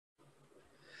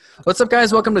What's up,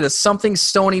 guys? Welcome to the Something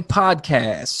Stoney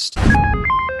podcast.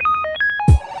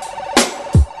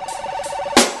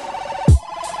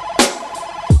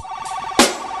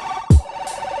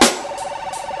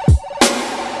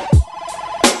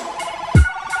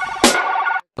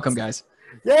 Welcome, guys.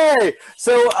 Yay!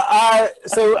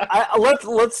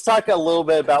 Let's talk a little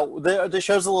bit about the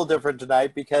show's a little different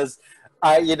tonight because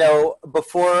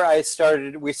before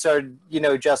we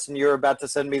started, Justin, you were about to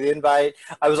send me the invite.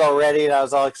 I was all ready and I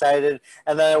was all excited.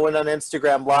 And then I went on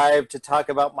Instagram Live to talk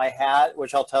about my hat,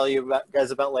 which I'll tell you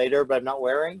guys about later, but I'm not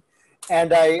wearing.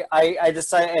 And I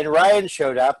decided, and Ryan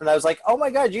showed up and I was like, oh my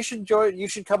God, you should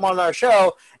come on our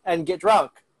show and get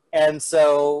drunk. And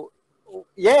so,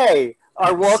 yay.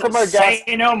 Welcome our guest.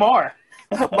 Say no more.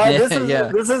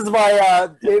 This is my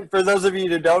for those of you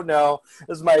who don't know,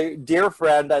 this is my dear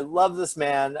friend. I love this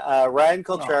man, Ryan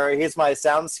Cultrera. He's my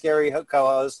Sound Scary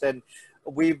co-host, and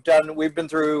we've been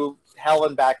through hell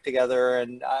and back together,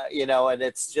 and and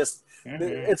it's just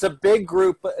it's a big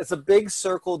group. It's a big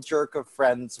circle jerk of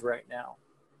friends right now.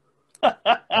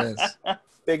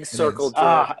 Big circle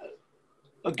jerk.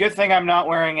 A good thing I'm not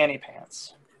wearing any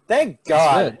pants. Thank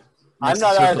God. I'm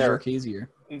not either. Easier.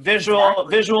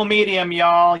 Visual medium,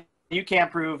 y'all. You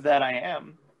can't prove that I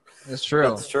am. That's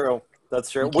true. That's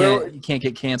true. You can't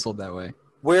get canceled that way.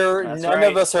 None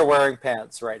of us are wearing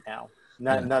pants right now.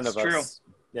 None of us. True.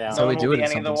 Yeah. That's how we do it.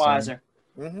 Any the wiser.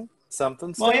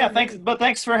 Something. Well, yeah.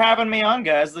 Thanks for having me on,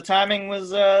 guys. The timing was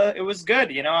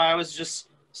good. I was just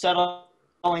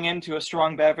settling into a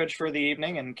strong beverage for the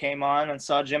evening and came on and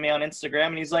saw Jimmy on Instagram,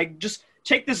 and he's like, just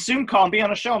take this Zoom call and be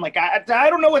on a show. I'm like, I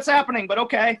don't know what's happening, but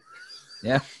okay.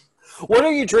 Yeah. What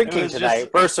are you drinking tonight?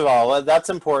 First of all,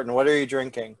 that's important. What are you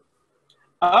drinking?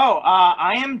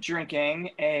 I am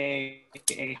drinking a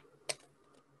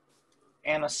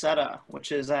Anisetta,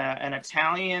 which is an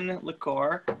Italian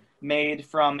liqueur made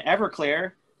from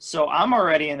Everclear. So I'm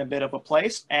already in a bit of a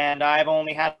place, and I've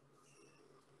only had...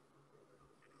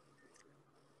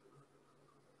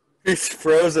 He's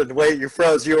frozen. Wait, you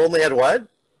froze. You only had what?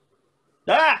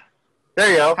 Ah!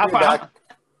 There you go.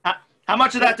 How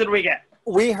much of that did we get?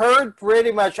 We heard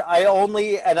pretty much.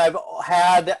 I've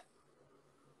had...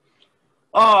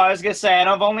 Oh, I was going to say, and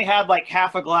I've only had like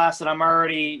half a glass, and I'm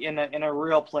already in a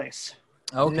real place.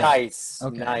 Okay. Nice.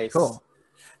 Okay. Nice. Cool.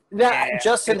 Now, yeah,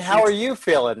 Justin, how are you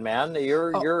feeling, man?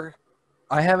 You're...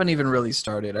 I haven't even really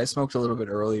started. I smoked a little bit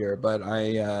earlier, but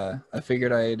I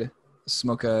figured I'd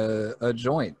smoke a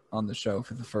joint on the show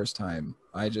for the first time.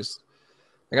 I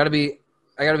gotta be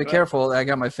careful. I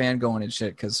got my fan going and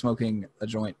shit because smoking a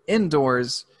joint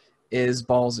indoors is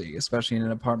ballsy, especially in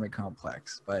an apartment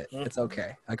complex. But it's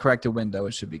okay. I cracked a window.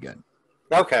 It should be good.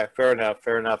 Okay, fair enough.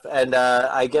 And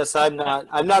I guess I'm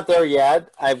not there yet.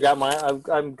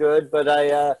 I'm good, but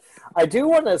I do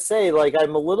want to say, like,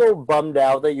 I'm a little bummed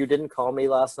out that you didn't call me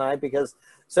last night because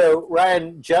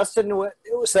Ryan, Justin's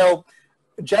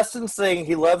thing,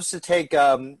 he loves to take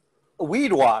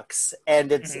weed walks,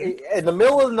 and it's in the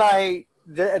middle of the night,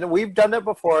 and we've done it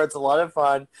before. It's a lot of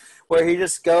fun, where he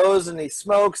just goes and he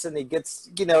smokes and he gets,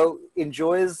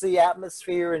 enjoys the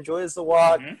atmosphere, enjoys the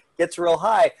walk, gets real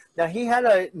high. Now, he had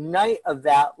a night of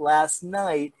that last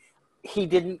night. He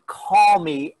didn't call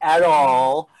me at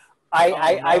all.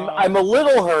 I'm a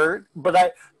little hurt,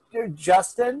 but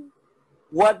Justin,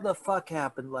 what the fuck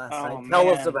happened last night? Tell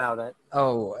us about it.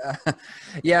 Oh,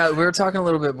 yeah, we were talking a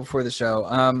little bit before the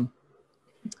show.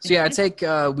 So yeah, I take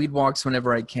weed walks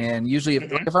whenever I can. Usually,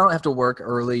 if I don't have to work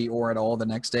early or at all the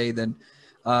next day, then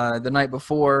the night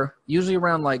before, usually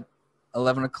around like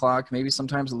 11 o'clock, maybe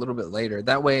sometimes a little bit later.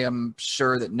 That way, I'm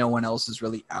sure that no one else is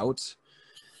really out.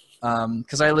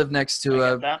 Because I live next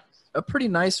to a pretty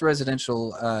nice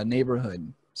residential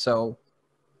neighborhood, so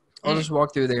I'll just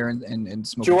walk through there and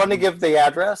smoke. Do you want to give the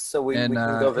address so we can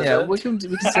go visit? Yeah, we can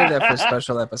save that for a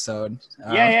special episode.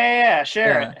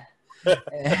 Share it.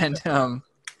 And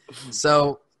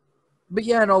but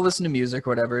yeah, and I'll listen to music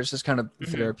or whatever. It's just kind of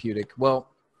therapeutic. Well,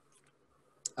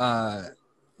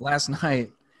 last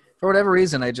night, for whatever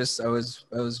reason, I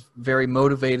was very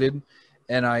motivated,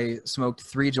 and I smoked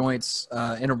 3 joints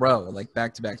in a row, like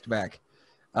back to back to back,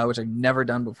 which I've never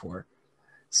done before.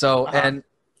 So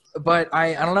but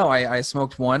I don't know. I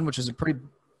smoked one, which was it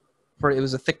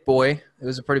was a thick boy. It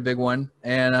was a pretty big one,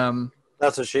 and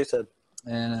that's what she said.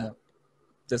 And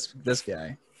this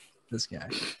guy.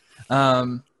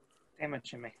 Damn it,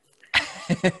 Jimmy.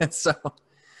 So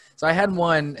I had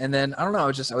one, and then I don't know.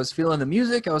 I was feeling the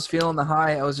music. I was feeling the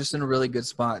high. I was just in a really good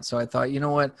spot. So I thought, you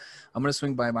know what? I'm gonna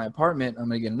swing by my apartment. I'm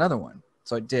gonna get another one.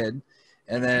 So I did,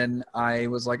 and then I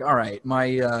was like, all right,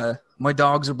 my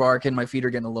dogs are barking. My feet are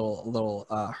getting a little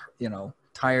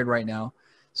tired right now.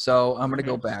 So I'm gonna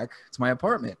go back to my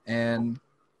apartment, and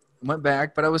went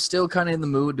back, but I was still kind of in the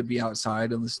mood to be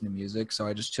outside and listen to music. So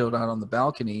I just chilled out on the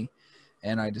balcony,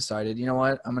 and I decided, you know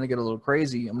what, I'm gonna get a little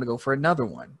crazy. I'm gonna go for another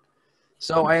one.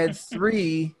 So I had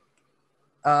 3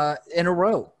 in a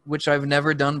row, which I've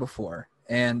never done before,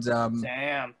 and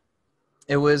Damn.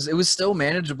 it was still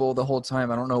manageable the whole time.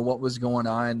 I don't know what was going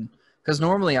on, because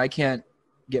normally I can't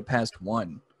get past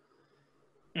 1.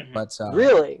 But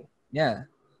Really? yeah.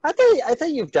 I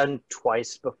thought you've done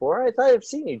twice before. I thought I've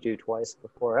seen you do twice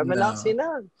before. Have I not seen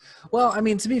that? Well, I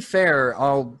mean, to be fair,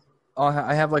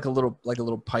 I have like a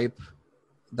little pipe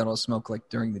that I'll smoke like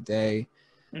during the day.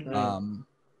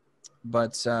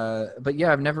 But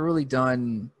yeah, I've never really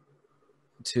done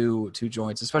two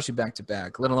joints, especially back to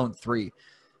back, let alone 3.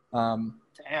 Damn.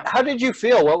 How did you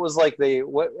feel? What was like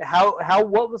what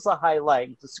was the high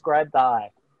like? Describe the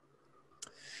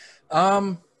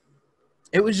high.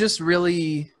 It was just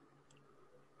really,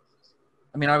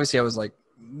 I mean, obviously I was like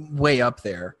way up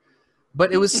there,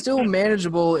 but it was still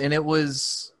manageable, and it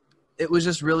was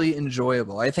just really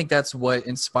enjoyable. I think that's what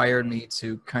inspired me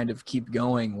to kind of keep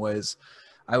going. Was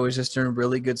I was just in a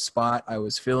really good spot. I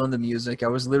was feeling the music. I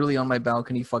was literally on my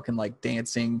balcony fucking like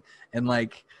dancing, and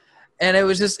it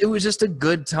was just a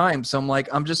good time. So I'm like,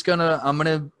 I'm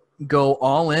gonna go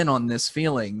all in on this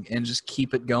feeling and just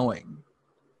keep it going.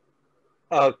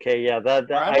 Okay, yeah,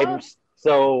 I'm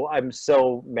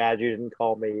so mad you didn't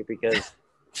call me, because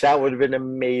that would have been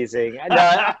amazing.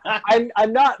 No,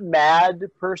 I'm not mad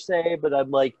per se, but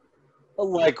I'm like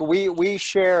we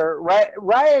share.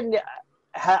 Ryan,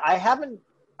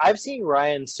 I've seen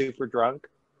Ryan super drunk.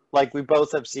 Like, we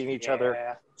both have seen each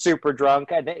other super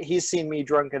drunk, and he's seen me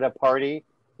drunk at a party.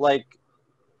 Like,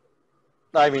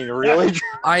 I mean, really?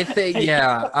 I think,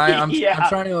 I'm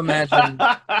trying to imagine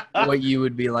what you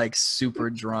would be like super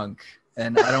drunk,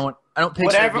 and I don't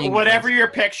picture whatever you're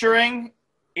picturing,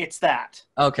 it's that.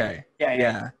 Okay.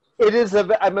 Yeah. It is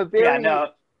I'm a very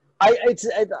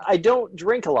I don't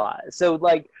drink a lot, so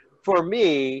like for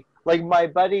me, like my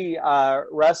buddy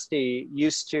Rusty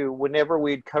used to, whenever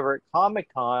we'd cover at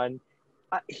Comic-Con,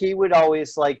 he would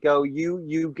always like go,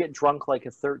 you get drunk like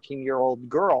a 13-year-old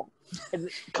girl. And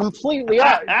completely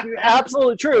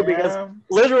absolutely true, because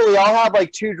literally I'll have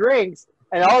like 2 drinks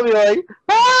and I'll be like,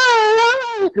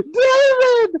 "Hey,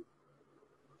 David!"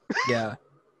 Yeah.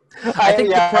 I think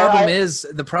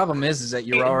the problem is that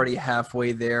you're already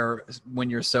halfway there when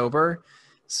you're sober.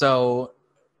 So,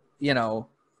 you know,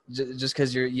 just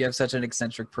because you have such an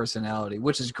eccentric personality,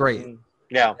 which is great.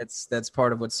 Yeah, that's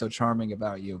part of what's so charming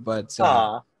about you. But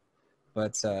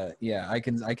yeah, I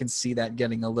can see that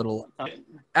getting a little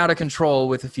out of control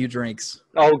with a few drinks.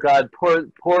 Oh God,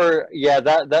 poor yeah,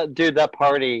 that dude, that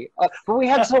party. But we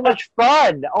had so much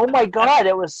fun. Oh my God,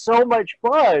 it was so much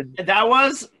fun. That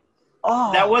was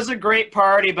a great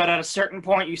party, but at a certain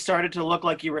point, you started to look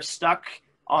like you were stuck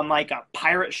on like a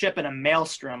pirate ship in a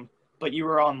maelstrom, but you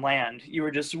were on land. You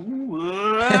were just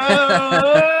whoa,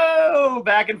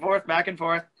 back and forth, back and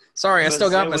forth. Sorry, I still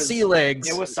got my sea legs.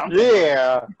 It was something.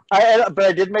 Yeah, but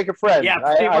I did make a friend. Yeah,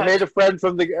 I made a friend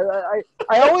from the.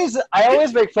 I always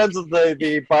make friends with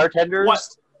the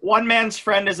bartenders. One man's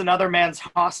friend is another man's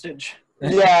hostage.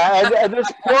 Yeah, and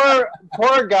this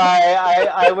poor guy,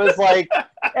 I was like,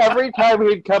 every time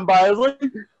he'd come by, I was like,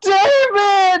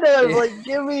 David! And I was like,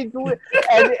 give me,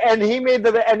 and he made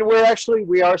and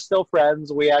we are still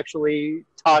friends. We actually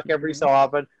talk every so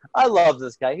often. I love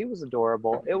this guy. He was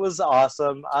adorable. It was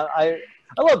awesome. I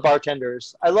love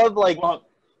bartenders. I love like. Well,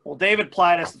 David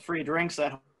plied us free drinks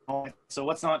at home, so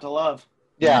what's not to love?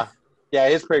 Yeah,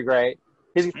 he's pretty great.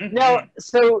 Now,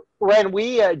 so when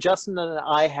Justin and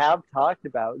I have talked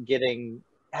about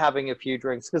having a few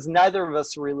drinks, because neither of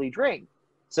us really drink,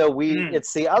 so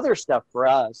it's the other stuff for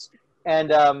us.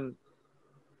 And I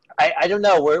don't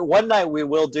know. One night we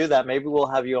will do that. Maybe we'll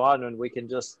have you on and we can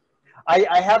just.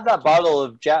 I have that bottle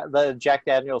of the Jack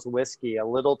Daniel's whiskey, a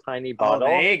little tiny bottle.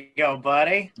 Oh, there you go,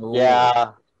 buddy. Ooh.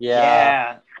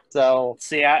 Yeah. So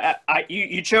see,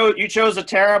 you chose a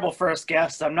terrible first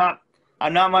guest. I'm not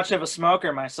much of a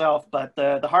smoker myself, but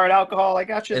the hard alcohol, I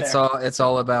got you there. It's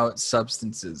all about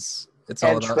substances. It's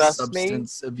all about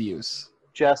substance abuse.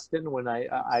 Justin, when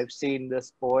I've seen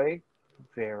this boy,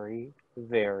 very,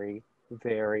 very,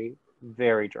 very,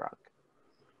 very drunk.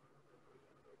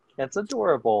 It's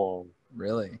adorable.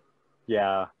 Really?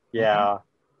 Yeah.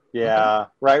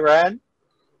 Right, Ryan?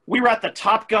 We were at the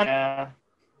Top Gun.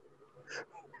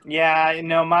 Yeah,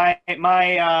 my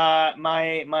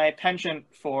penchant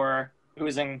for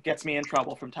boozing gets me in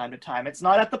trouble from time to time. It's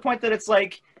not at the point that it's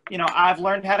like, I've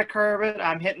learned how to curb it.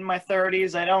 I'm hitting my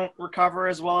 30s. I don't recover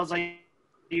as well as I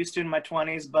used to in my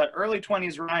 20s, but early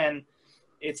 20s Ryan,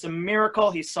 it's a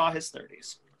miracle he saw his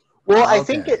 30s. Well, I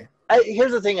think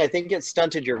here's the thing. I think it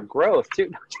stunted your growth,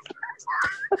 too.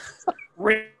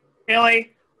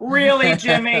 Really? Really,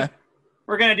 Jimmy?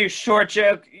 We're going to do short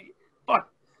joke?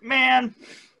 Fuck, man.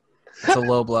 It's a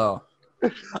low blow.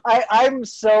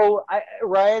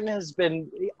 Ryan has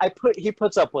been, he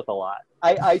puts up with a lot.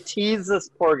 I tease this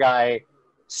poor guy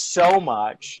so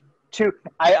much.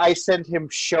 I send him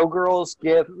Showgirls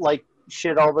gift, like,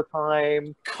 shit all the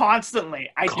time. Constantly.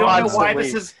 I don't know why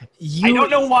this is, I don't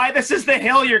know why this is the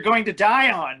hill you're going to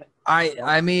die on.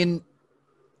 I mean,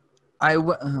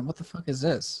 what the fuck is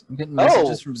this? I'm getting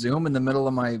messages from Zoom in the middle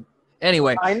of my,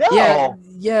 anyway. I know.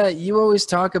 Yeah, you always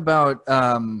talk about,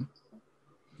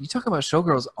 you talk about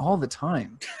Showgirls all the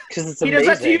time. Because it's amazing. He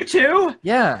does that to you too?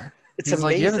 Yeah. It's He's amazing.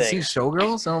 like, you haven't seen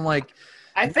Showgirls? And I'm like,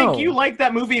 I think you like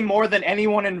that movie more than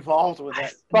anyone involved with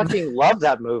it. I fucking love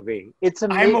that movie. It's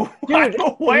amazing. I'm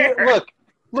aware.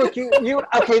 Look, you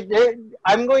okay,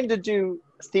 I'm going to do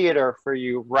theater for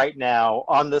you right now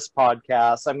on this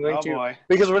podcast. I'm going to,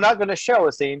 because we're not going to show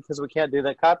a scene because we can't do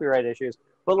that, copyright issues.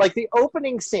 But like the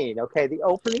opening scene, okay, the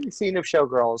opening scene of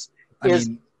Showgirls is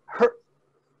her.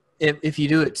 If you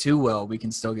do it too well, we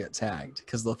can still get tagged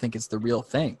because they'll think it's the real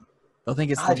thing. They'll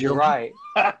think it's the real You're right.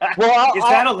 Well, is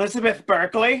that Elizabeth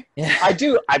Berkley? Yeah. I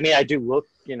do. I mean, I do look.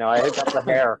 You know, I got the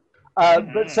hair.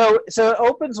 But so it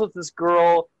opens with this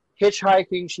girl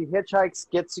hitchhiking. She hitchhikes,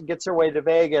 gets her way to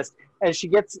Vegas, and she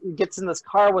gets in this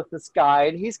car with this guy,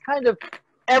 and he's kind of,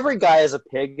 every guy is a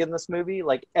pig in this movie.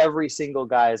 Like every single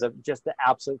guy is just the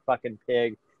absolute fucking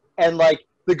pig, and like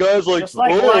the guy's like, just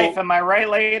like life. Am I right,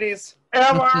 ladies?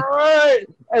 Am I right?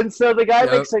 And so the guy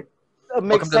makes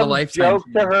some joke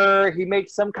to her. He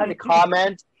makes some kind of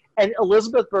comment, and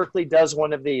Elizabeth Berkley does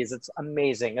one of these. It's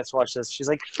amazing. Let's watch this. She's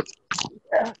like,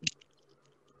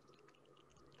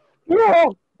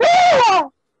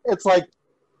 it's like,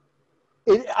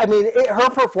 her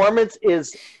performance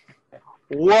is,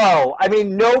 whoa. I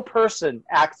mean, no person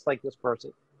acts like this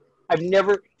person. I've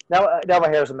never, now my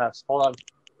hair's a mess. Hold on.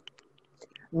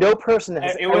 No person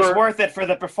has It was worth it for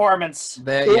the performance.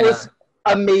 It was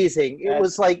amazing. It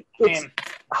was like, it's...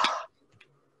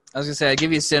 I was going to say, I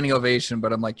give you a standing ovation,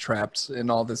 but I'm like trapped in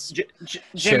all this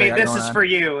Jimmy, this is for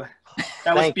you.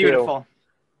 That was beautiful.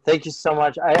 Thank you so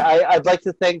much. I'd like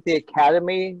to thank the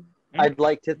Academy. I'd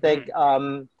like to thank,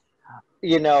 I'd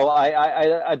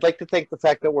like to thank the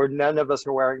fact that none of us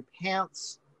are wearing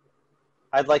pants.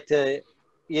 I'd like to,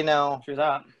 True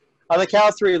that. On the count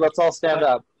of 3, let's all stand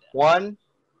up. 1,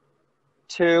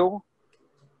 2,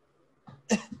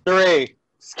 3.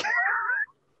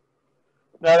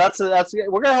 No, that's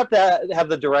we're gonna have to have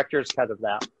the director's cut of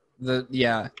that.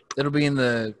 It'll be in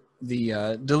the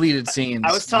deleted scenes.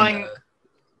 I was telling.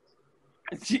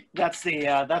 That's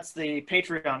the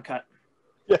Patreon cut.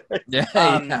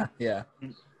 Yeah.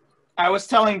 I was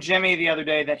telling Jimmy the other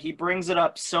day that he brings it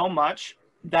up so much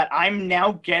that I'm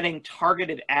now getting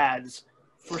targeted ads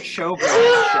for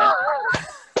Showgirls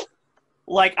shit.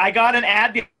 Like, I got an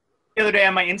ad the other day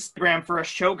on my Instagram for a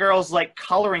Showgirls like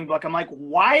coloring book. I'm like,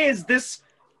 why is this?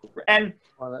 And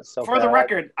that's so for bad. the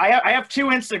record, I have 2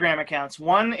 Instagram accounts.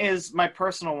 One is my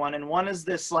personal one, and one is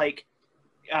this like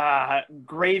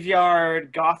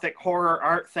graveyard gothic horror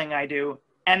art thing I do.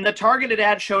 And the targeted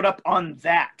ad showed up on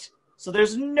that. So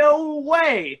there's no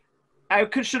way I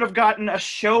should have gotten a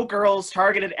Showgirls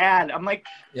targeted ad. I'm like,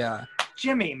 yeah,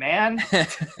 Jimmy, man.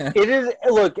 It is.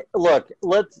 Look.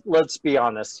 Let's be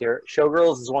honest here.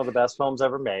 Showgirls is one of the best films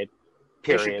ever made.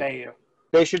 Period. They should pay you.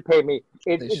 They should pay me.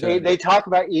 They talk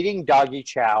about eating doggy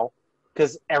chow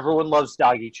because everyone loves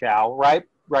doggy chow, right?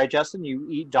 Right, Justin? You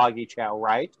eat doggy chow,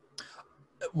 right?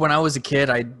 When I was a kid,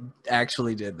 I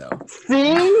actually did, though.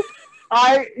 See?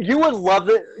 You would love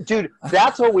it. Dude,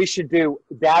 that's what we should do.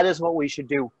 That is what we should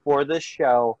do for this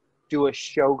show. Do a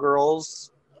Showgirls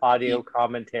audio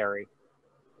commentary.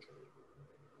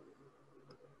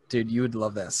 Dude, you would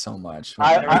love that so much.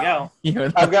 There we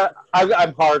go.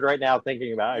 I'm hard right now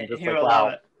thinking about it. I'm just like,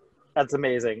 wow, that's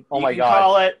amazing. Oh my god. You can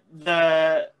call it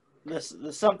the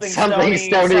something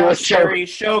Stoney was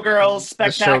Showgirls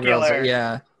Spectacular. Showgirls,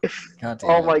 yeah.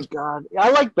 Oh my god. I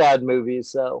like bad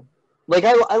movies though. Like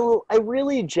I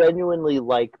really genuinely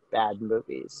like bad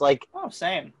movies. Like, oh,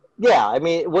 same. Yeah, I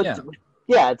mean,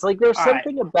 it's like there's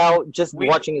something about just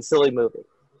watching a silly movie.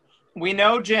 We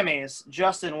know Jimmy's.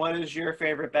 Justin, what is your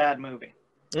favorite bad movie?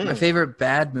 My favorite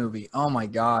bad movie. Oh my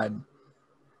god.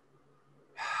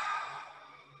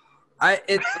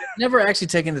 I've never actually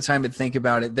taken the time to think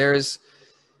about it. There's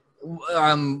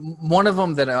One of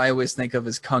them that I always think of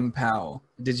is Kung Pao.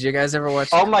 Did you guys ever watch?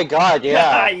 Oh my god,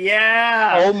 yeah.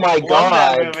 Yeah. Oh my Love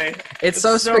god. that movie. It's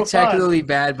so spectacularly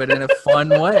bad, but in a fun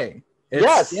way.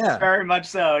 Yes. Yeah. Very much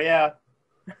so, yeah.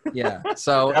 Yeah.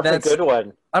 So That's a good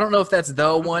one. I don't know if that's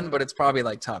the one, but it's probably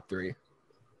like top 3.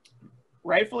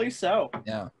 Rightfully so.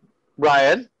 Yeah.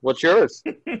 Ryan, what's yours?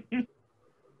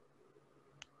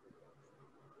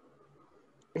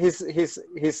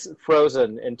 He's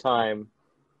frozen in time.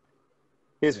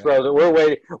 He's frozen. We're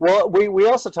waiting. Well, we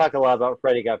also talk a lot about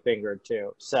Freddy Got Fingered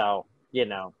too. So,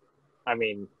 I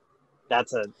mean,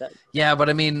 Yeah, but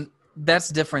I mean, that's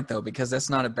different though, because that's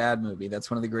not a bad movie. That's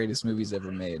one of the greatest movies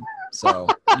ever made. So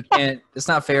you can't. It's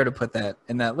not fair to put that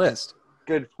in that list.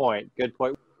 Good point.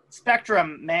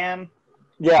 Spectrum, man.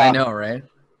 Yeah, I know, right?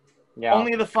 Yeah,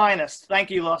 Only the finest. Thank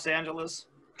you, Los Angeles.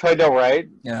 I know, right?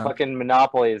 Yeah. Fucking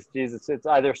monopolies. Jesus, it's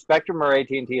either Spectrum or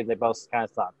AT&T, and they both kind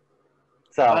of suck.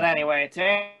 So, But anyway,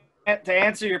 to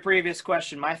answer your previous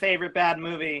question, my favorite bad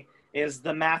movie is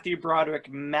the Matthew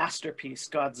Broderick masterpiece,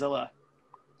 Godzilla.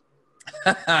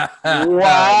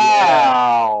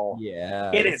 wow.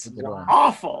 Yeah. It that's is a good one.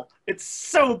 awful. It's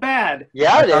so bad.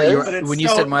 Yeah, I it thought is. But it's when you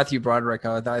so- said Matthew Broderick,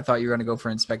 I thought you were going to go for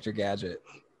Inspector Gadget.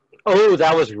 Oh,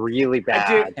 that was really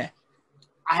bad.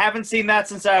 I haven't seen that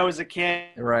since I was a kid.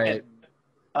 Right.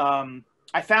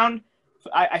 I found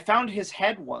his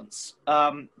head once.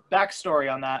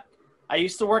 Backstory on that. I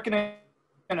used to work in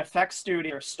an effects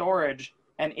studio or storage,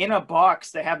 and in a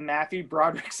box they have Matthew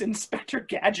Broderick's Inspector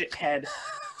Gadget head.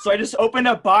 So I just opened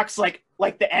a box like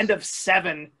the end of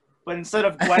Seven, but instead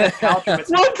of Gwyneth Paltrow, it's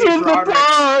What's Matthew in the Broderick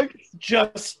box?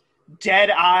 just dead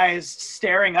eyes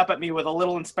staring up at me with a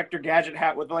little Inspector Gadget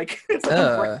hat with like its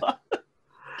umbrella.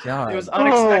 God. It was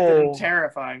unexpected Oh. and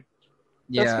terrifying.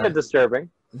 That's Yeah, kind of disturbing.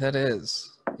 that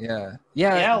is. Yeah.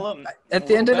 Yeah, look, At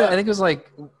the end of it, I think it was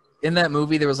like in that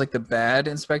movie there was like the bad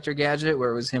Inspector Gadget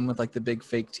where it was him with like the big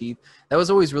fake teeth. That was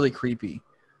always really creepy.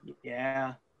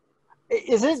 yeah.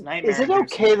 Is it nightmare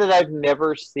okay that I've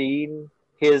never seen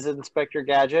his Inspector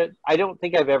Gadget? I don't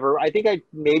think I've ever. I think I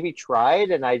maybe tried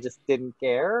and I just didn't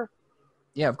care.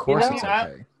 Yeah, of course know, it's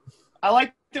okay. I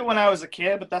liked it when I was a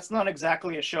kid, but that's not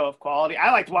exactly a show of quality.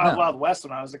 I liked Wild No. Wild West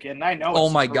when I was a kid, and I know. Oh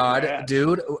it's my super god, bad.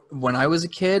 dude! When I was a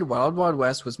kid, Wild Wild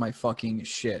West was my fucking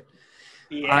shit.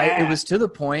 Yeah. It was to the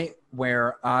point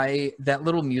where that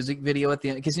little music video at the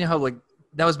end, because you know how like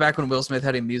that was back when Will Smith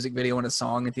had a music video and a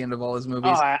song at the end of all his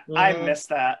movies. Oh, I missed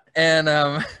that. And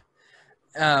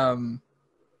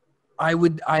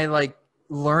I like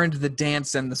learned the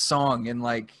dance and the song, and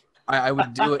like I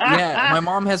would do it. Yeah, my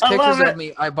mom has I love pictures of it.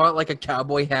 me. I bought like a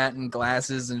cowboy hat and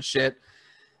glasses and shit,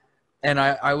 and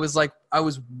I was like, I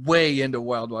was way into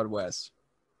Wild Wild West.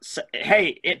 So,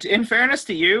 hey, in fairness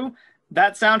to you,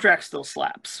 that soundtrack still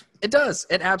slaps. It does.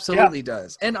 It absolutely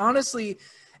does. And honestly,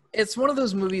 it's one of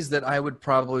those movies that I would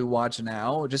probably watch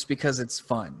now just because it's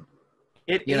fun.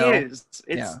 It You know? is.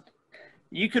 It's Yeah.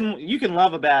 you can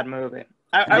love a bad movie.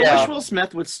 I Yeah. wish Will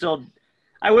Smith would still.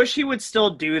 I wish he would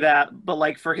still do that, but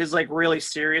like for his like really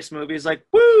serious movies, like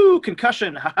woo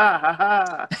concussion, ha ha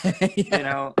ha ha. You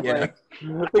know, Yeah. like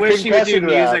The I wish he would do concussion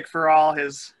rap. music for all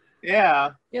his.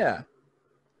 Yeah. Yeah.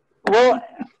 Well,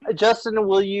 Justin,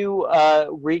 will you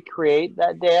recreate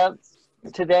that dance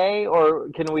today, or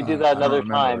can we do that I don't another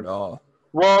remember time? at all.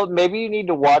 Well, maybe you need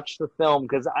to watch the film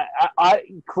because I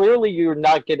clearly you're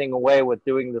not getting away with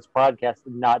doing this podcast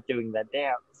and not doing that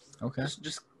dance. Okay.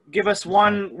 Just give us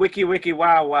one wiki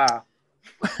wow wow.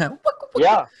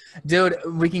 Yeah, Dude,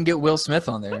 we can get Will Smith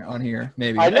on here,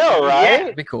 maybe. I know, right?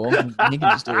 That'd be cool. He can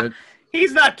just do it.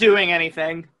 He's not doing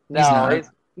anything. No, not.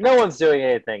 no one's doing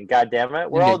anything. God damn it,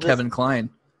 We we're can all get just Kevin Klein,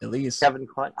 at least. Kevin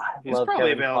Klein. I He's love probably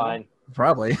Kevin available. Klein.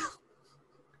 Probably.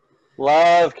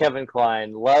 Love Kevin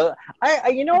Klein. Love.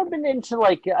 I've been into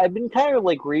I've been kind of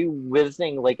like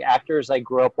revisiting like actors I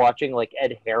grew up watching, like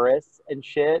Ed Harris and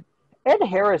shit. Ed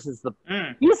Harris is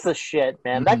he's the shit,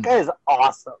 man. That Mhm. guy is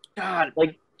awesome. God.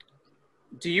 Like,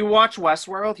 Do you watch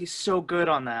Westworld? He's so good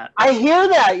on that. I hear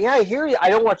that. Yeah, I hear you. I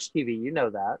don't watch TV. You know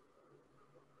that.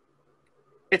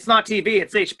 It's not TV.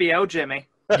 It's HBO, Jimmy.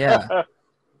 Yeah.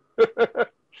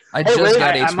 I Hey, just Ray,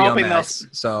 got I'm HBO hoping Max,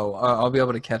 so I'll be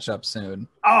able to catch up soon.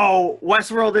 Oh,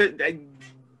 Westworld!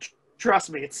 Trust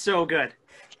me, it's so good.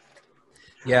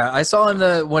 Yeah, I saw in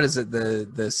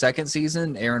the second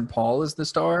season, Aaron Paul is the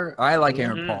star. I like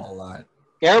Aaron Mhm. Paul a lot.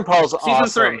 Aaron Paul's Season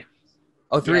awesome. 3.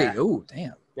 Oh, 3. Yeah. Oh,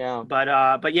 damn. Yeah.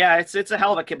 But yeah, it's a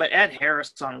hell of a kid. But Ed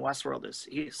Harris on Westworld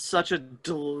he's such a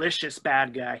delicious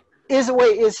bad guy. Is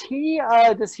he?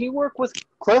 Does he work with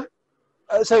Cliff?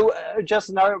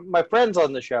 Justin, my friends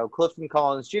on the show, Clifton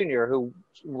Collins Jr., who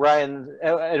Ryan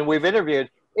and we've interviewed.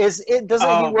 Doesn't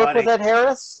he work with Ed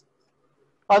Harris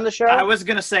on the show? I was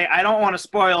gonna say I don't want to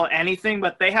spoil anything,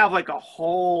 but they have like a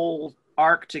whole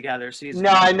arc together. Season.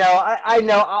 No, I know.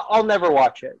 I'll never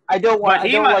watch it. I don't want.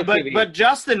 But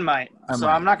Justin might.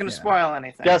 I'm not gonna spoil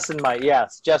anything. Justin might.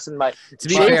 Yes, Justin might. To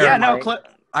be fair,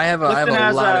 I have a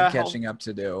has lot of catching up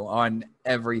to do on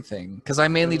everything because I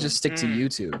mainly just stick to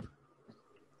YouTube.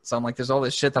 So I'm like, there's all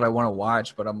this shit that I want to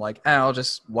watch, but I'm like, I'll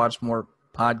just watch more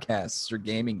podcasts or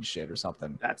gaming shit or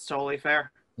something. That's totally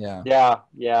fair. Yeah.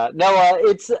 No,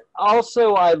 it's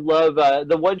also, I love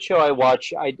the one show I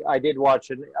watch. I did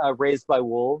watch Raised by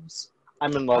Wolves.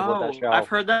 I'm in love with that show. I've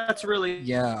heard that's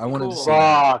really I wanted to see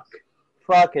that.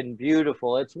 Fucking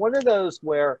beautiful. It's one of those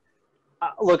where,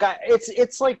 look,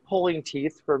 it's like pulling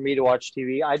teeth for me to watch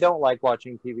TV. I don't like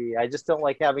watching TV. I just don't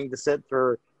like having to sit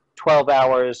for 12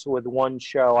 hours with one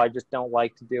show. I just don't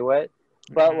like to do it.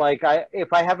 But like,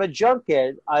 if I have a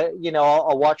junket,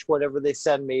 I'll watch whatever they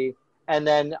send me. And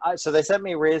then, so they sent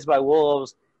me Raised by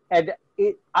Wolves, and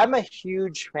I'm a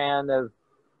huge fan of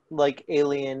like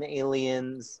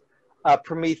Aliens,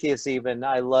 Prometheus even.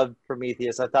 I loved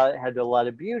Prometheus. I thought it had a lot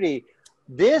of beauty.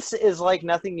 This is like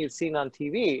nothing you've seen on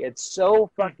TV. It's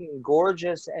so fucking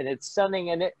gorgeous, and it's stunning,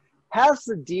 and it has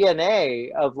the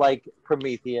DNA of like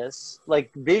Prometheus.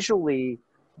 Like visually,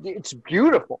 it's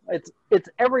beautiful. It's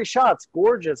every shot's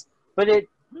gorgeous, but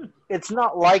it's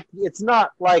not like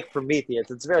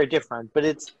Prometheus. It's very different, but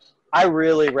I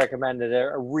really recommend it.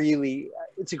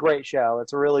 It's a great show.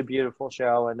 It's a really beautiful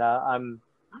show, and I'm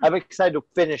excited to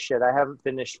finish it. I haven't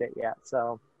finished it yet,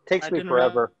 so it takes me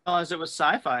forever. I didn't realize it was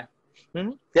sci-fi.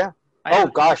 Mm-hmm. Yeah.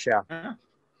 Gosh, yeah.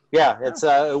 Yeah, it's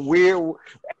weird,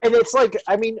 and it's like,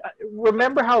 I mean,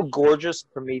 remember how gorgeous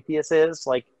Prometheus is?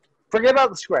 Like, forget about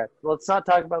the script. Let's not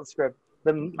talk about the script.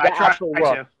 The actual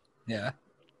look. Yeah.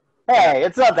 Hey,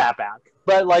 it's not that bad,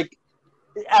 but like,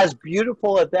 as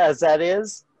beautiful as that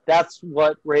is, that's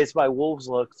what Raised by Wolves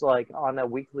looks like on a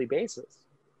weekly basis.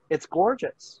 It's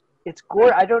gorgeous. It's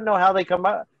gorgeous. I don't know how they come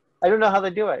out. I don't know how they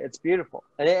do it. It's beautiful,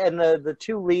 and the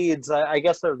two leads, I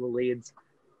guess they're the leads.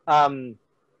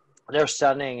 They're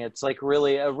stunning. It's like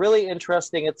really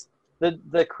interesting. It's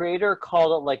the creator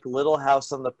called it like Little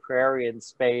House on the Prairie in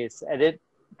space, and it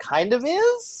kind of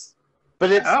is,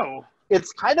 but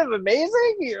it's kind of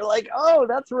amazing. You're like, oh,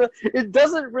 that's real. It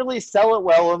doesn't really sell it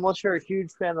well unless you're a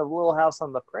huge fan of Little House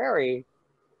on the Prairie.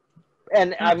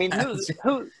 And I mean, who's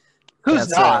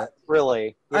not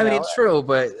really? I mean, it's true,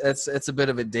 but it's a bit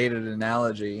of a dated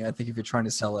analogy. I think if you're trying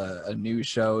to sell a new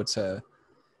show to,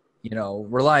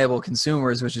 reliable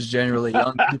consumers, which is generally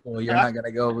young people, you're not going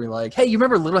to go be like, hey, you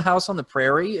remember Little House on the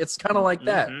Prairie? It's kind of like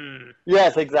that. Mm-hmm.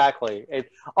 Yes, exactly.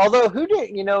 Although, who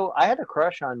did, I had a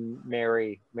crush on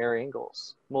Mary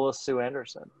Ingalls, Melissa Sue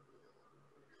Anderson.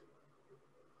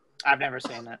 I've never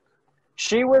seen that.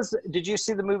 Did you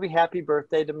see the movie Happy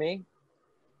Birthday to Me?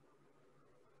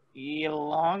 A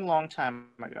long time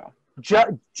ago.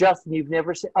 Justin, you've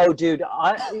never seen? Oh, dude.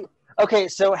 Okay,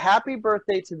 so Happy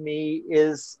Birthday to Me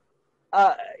is...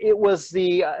 it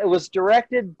was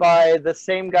directed by the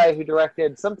same guy who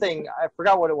directed something. I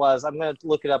forgot what it was. I'm going to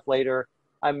look it up later.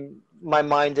 My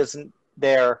mind isn't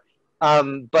there.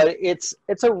 But it's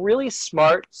a really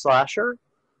smart slasher,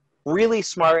 really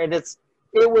smart, and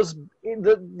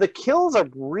the kills are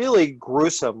really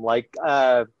gruesome. Like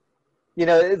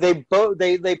they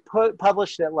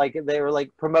published it like they were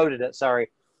like promoted it. Sorry.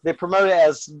 They promote it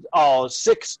as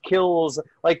 6 kills.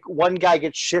 Like one guy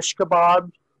gets shish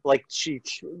kebabbed. Like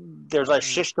there's a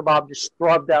shish kebab just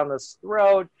shoved down his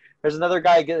throat. There's another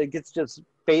guy gets just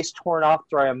face torn off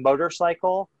by a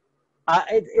motorcycle.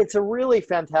 It's a really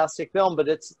fantastic film, but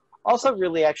it's also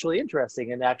really actually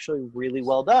interesting and actually really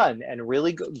well done and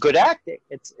really good acting.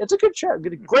 It's a good show,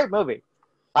 great movie.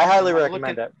 I highly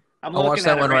recommend it. I'll watch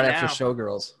that one right after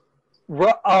Showgirls.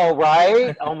 Oh,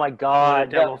 right? Oh, my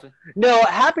God. No,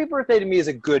 Happy Birthday to Me is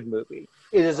a good movie.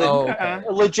 It is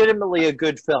legitimately a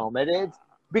good film. It is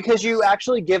because you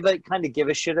actually give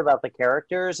a shit about the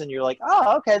characters, and you're like,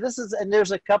 oh, okay, and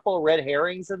there's a couple of red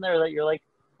herrings in there that you're like,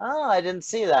 oh, I didn't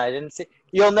see that.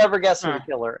 You'll never guess who the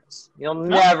killer is. You'll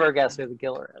never guess who the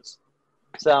killer is.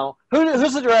 So,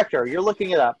 who's the director? You're looking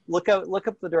it up. Look up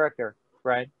the director,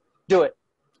 right? Do it.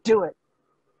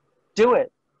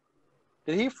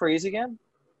 Did he freeze again?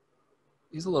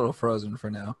 He's a little frozen for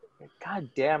now. God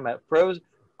damn it. Frozen.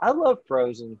 I love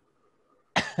Frozen.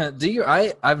 Do you?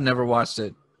 I've never watched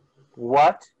it.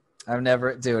 What?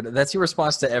 Dude, that's your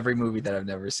response to every movie that I've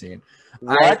never seen.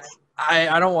 What?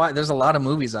 I don't watch. There's a lot of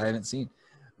movies I haven't seen.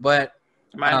 But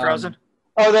am I Frozen?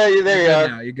 Oh, there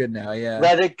you are. You're good now, yeah.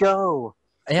 Let it go.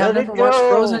 Yeah, I've never watched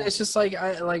Frozen. It's just like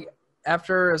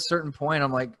after a certain point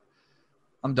I'm like,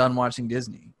 I'm done watching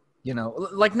Disney. You know,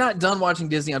 like not done watching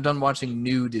Disney. I'm done watching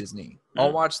new Disney.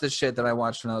 I'll watch the shit that I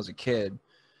watched when I was a kid,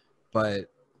 but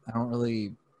I don't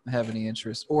really have any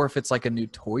interest. Or if it's like a new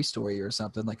Toy Story or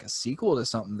something, like a sequel to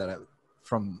something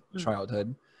from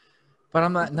childhood. But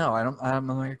I'm not. No, I don't. I'm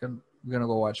not gonna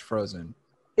go watch Frozen.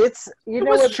 It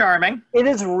was charming. It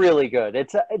is really good.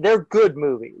 They're good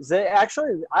movies.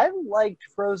 Actually, I liked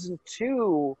Frozen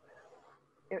 2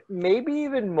 maybe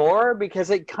even more because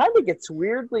it kind of gets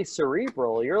weirdly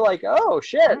cerebral. You're like, oh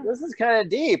shit, this is kind of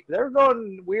deep. They're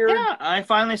going weird. Yeah, I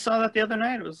finally saw that the other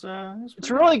night. It was it's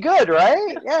really good,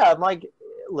 right? Yeah, I'm like,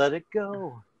 let it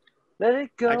go. Let it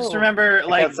go. I just remember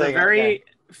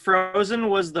Frozen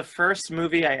was the first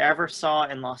movie I ever saw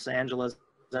in Los Angeles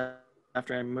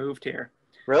after I moved here.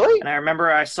 Really? And I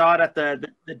remember I saw it at the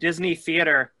Disney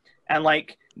theater, and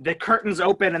like the curtains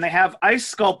open and they have ice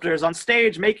sculptors on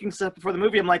stage making stuff before the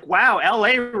movie. I'm like, wow,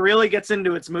 LA really gets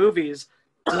into its movies.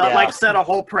 So that like set a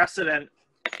whole precedent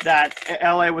that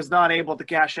LA was not able to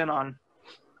cash in on.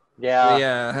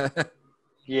 Yeah.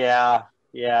 Yeah.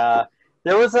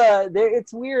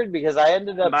 It's weird because I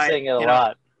ended up seeing it a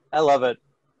lot. I love it.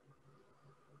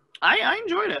 I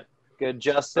enjoyed it. Good,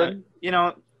 Justin.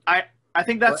 But, I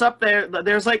think that's up there.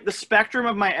 There's like the spectrum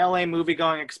of my LA movie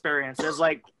going experience. There's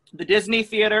like the Disney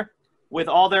theater with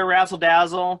all their razzle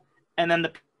dazzle, and then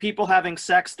the people having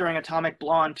sex during Atomic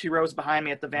Blonde 2 rows behind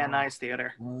me at the Van Nuys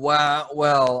theater. Wow.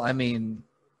 Well, I mean,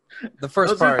 the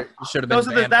first part should have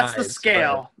been that's the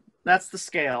scale. But... That's the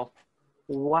scale.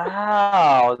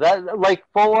 Wow. That like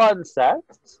full on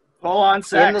sex? Full on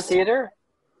sex. In the theater?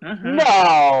 Mm-hmm.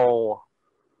 No.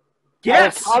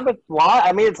 Yes. Atomic Blonde.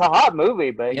 I mean, it's a hot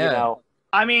movie, but you know.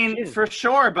 I mean, for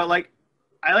sure, but like,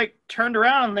 I like turned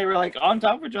around and they were like on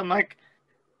top of each other. I'm like,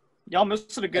 y'all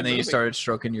missed a good movie. And then you started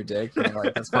stroking your dick. And you're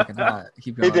like, that's fucking hot.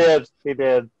 Keep going. He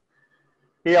did.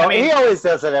 He always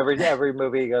does it every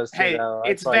movie he goes to. Hey,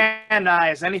 it's like... Van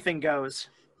Nuys. Anything goes.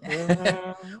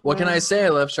 What can I say? I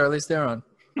love Charlize Theron.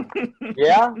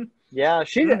 Yeah.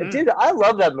 Dude, I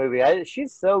love that movie.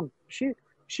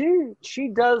 She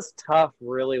does tough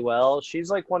really well. She's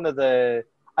like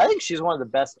I think she's one of the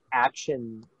best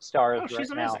action stars right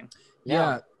she's amazing. Now.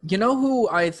 Yeah. You know who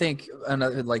I think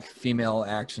another like female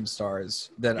action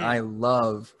stars that I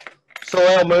love?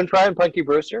 Soil Moon Frye, Punky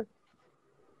Brewster.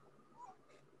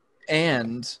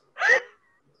 And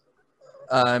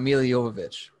Mila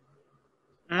Jovovich.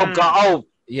 Oh God! Oh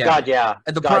yeah! God, yeah.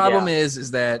 And the problem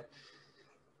is that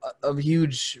a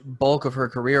huge bulk of her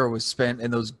career was spent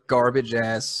in those garbage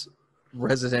ass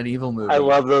Resident Evil movies. I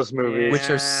love those movies, which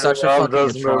are such a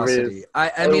fucking atrocity. Movies.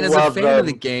 I mean, as a fan of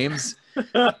the games,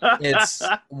 it's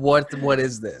what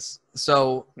is this?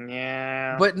 So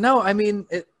yeah. But no, I mean,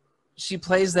 she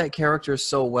plays that character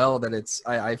so well that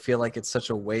I feel like it's such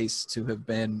a waste to have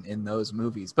been in those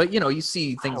movies. But you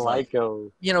see things like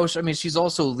I mean, she's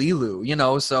also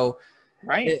Lilu, so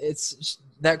right. It's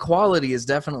that quality is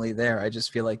definitely there. I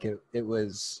just feel like it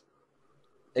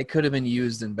could have been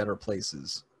used in better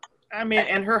places. I mean,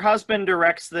 and her husband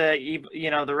directs the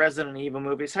Resident Evil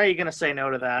movies. How are you going to say no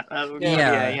to that?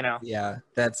 Yeah,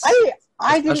 that's.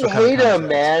 I didn't hate him,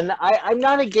 man. I'm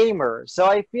not a gamer, so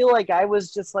I feel like I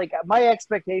was just like my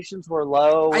expectations were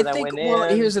low when I went in. Well,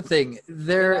 here's the thing.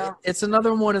 It's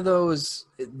another one of those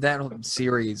that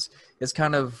series. It's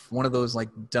kind of one of those like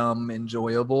dumb,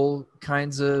 enjoyable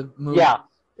kinds of movies. Yeah,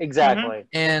 exactly.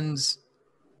 Mm-hmm. And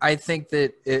I think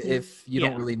that if you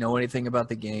don't really know anything about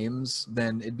the games,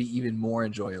 then it'd be even more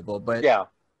enjoyable. But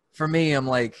for me, I'm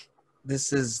like,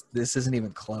 this isn't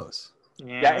even close.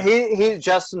 Yeah,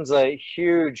 Justin's a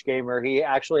huge gamer. He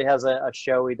actually has a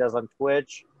show he does on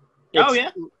Twitch.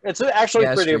 It's actually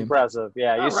pretty impressive.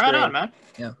 Yeah, right on, man.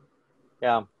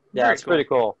 Yeah, it's pretty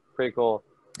cool. Pretty cool.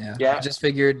 Yeah. I just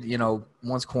figured,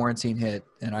 once quarantine hit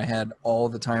and I had all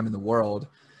the time in the world,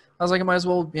 I was like, I might as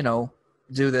well,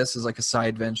 do this as like a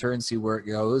side venture and see where it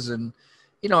goes. And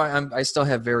I still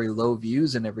have very low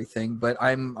views and everything, but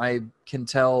I can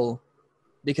tell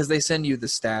because they send you the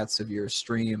stats of your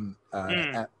stream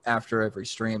after every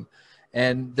stream,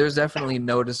 and there's definitely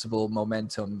noticeable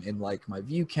momentum in like my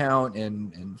view count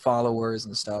and followers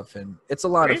and stuff, and it's a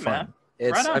lot of fun. Man.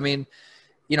 It's I mean,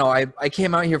 I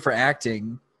came out here for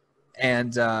acting,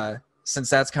 and since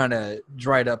that's kind of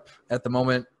dried up at the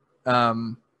moment,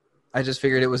 I just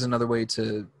figured it was another way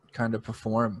to kind of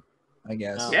perform, I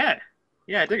guess. Yeah,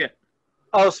 I dig it.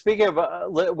 Oh, speaking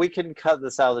of, we can cut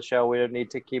this out of the show. We don't need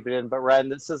to keep it in. But Ren,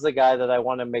 this is the guy that I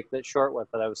want to make that short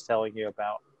with that I was telling you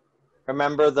about.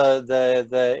 Remember the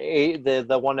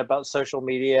one about social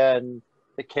media and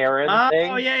the Karen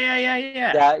thing? Oh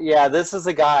yeah. This is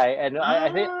a guy, and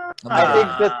I think I think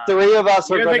the three of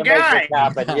us are You're going the to make guy. this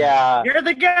happen. Yeah, You're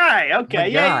the guy. Okay, The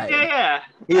yeah, guy. yeah.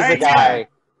 he's All the right, guy. yeah.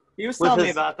 He was With telling me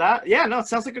his- about that. Yeah, no, it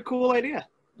sounds like a cool idea.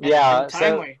 Yeah, And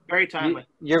timely, very timely.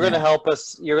 You're going to Yeah. help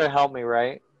us. You're going to help me,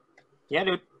 right? Yeah,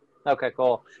 dude. Okay,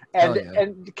 cool. Hell And yeah.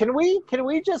 and can we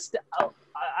just?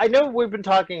 I know we've been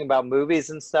talking about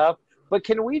movies and stuff, but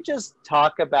can we just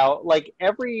talk about like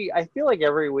I feel like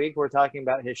every week we're talking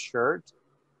about his shirt,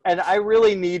 and I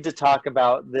really need to talk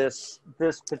about this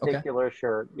particular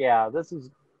shirt. Yeah, this is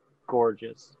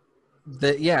gorgeous.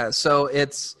 So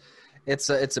it's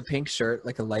a pink shirt,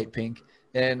 like a light pink,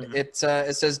 and it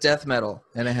says death metal,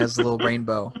 and it has a little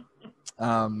rainbow.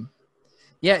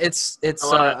 Yeah, it's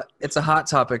a Hot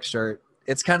Topic shirt.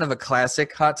 It's kind of a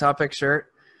classic Hot Topic shirt.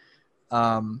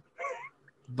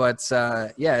 But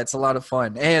yeah, it's a lot of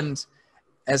fun. And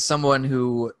as someone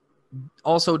who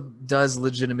also does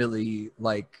legitimately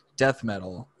like death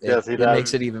metal, Yes, he it does.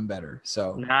 makes it even better.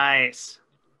 So Nice.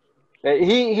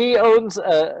 He owns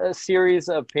a series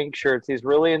of pink shirts. He's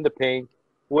really into pink,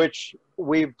 which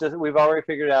we've already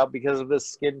figured out because of his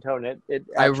skin tone. It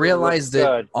I actually realized looks it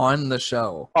good. on the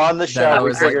show. On the show, That I we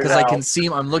was like, figured because it I can out. see,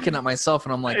 I'm looking at myself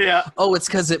and I'm like, Yeah. oh, it's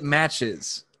because it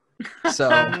matches. So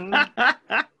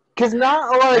Because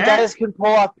not a lot of Yeah. guys can pull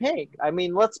off pink. I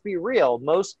mean, let's be real.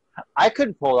 I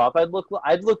couldn't pull it off. I'd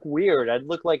look weird. I'd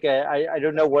look like I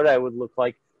don't know what I would look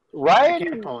like. I Ryan,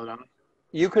 can't pull it off.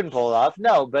 you couldn't pull it off.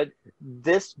 No, but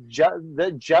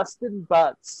the Justin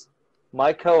Butts,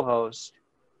 my co-host,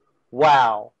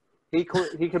 wow, he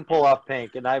can pull off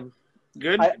pink, and I'm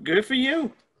Good for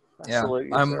you. yeah,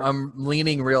 absolutely. I'm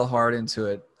leaning real hard into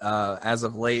it as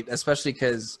of late, especially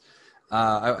because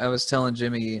I was telling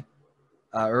Jimmy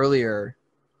earlier.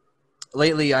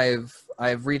 Lately,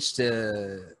 I've reached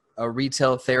a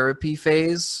retail therapy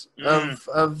phase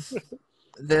of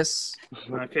this.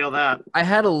 I feel that. I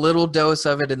had a little dose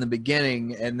of it in the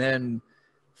beginning, and then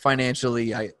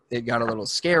financially, it got a little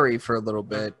scary for a little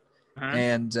bit,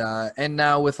 and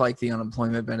now with like the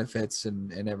unemployment benefits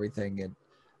and everything,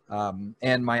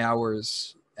 and my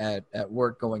hours at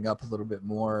work going up a little bit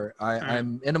more,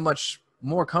 I'm in a much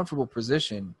more comfortable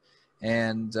position,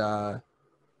 and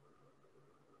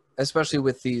especially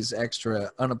with these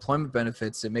extra unemployment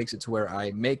benefits, it makes it to where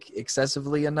I make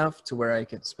excessively enough to where I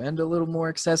can spend a little more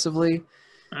excessively.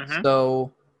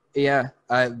 So, yeah,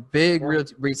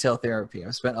 retail therapy.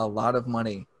 I've spent a lot of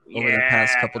money over the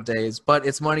past couple days, but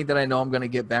it's money that I know I'm going to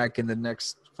get back in the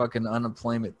next fucking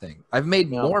unemployment thing. I've made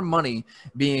more money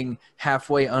being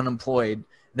halfway unemployed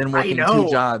than working 2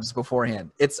 jobs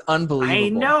beforehand. It's unbelievable. I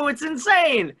know, it's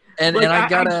insane. And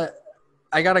Like,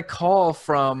 I got a call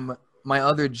from my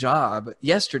other job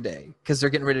yesterday because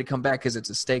they're getting ready to come back because it's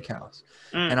a steakhouse,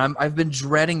 and I've been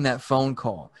dreading that phone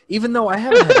call, even though I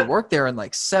haven't had to work there in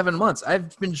like 7 months.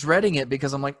 I've been dreading it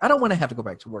because I'm like, I don't want to have to go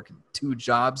back to working 2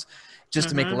 jobs just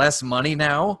to make less money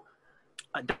now.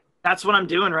 That's what I'm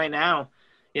doing right now,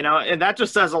 and that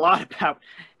just says a lot about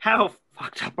how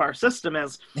fucked up our system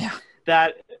is. Yeah.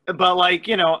 But like,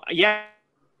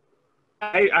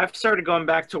 I've started going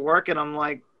back to work, and I'm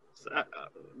like,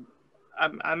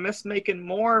 I miss making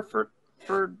more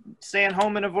for staying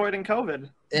home and avoiding COVID.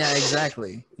 Yeah,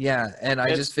 exactly. Yeah, and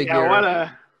I just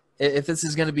figure if this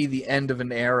is going to be the end of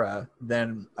an era,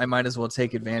 then I might as well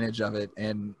take advantage of it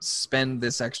and spend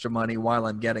this extra money while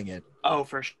I'm getting it. Oh,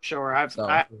 for sure.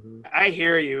 I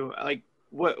hear you. Like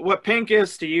what pink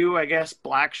is to you, I guess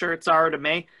black shirts are to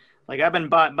me. Like I've been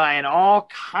buying all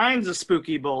kinds of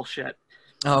spooky bullshit.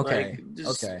 Okay. Like,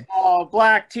 just okay. all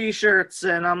black T-shirts,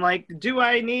 and I'm like, do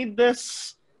I need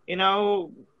this?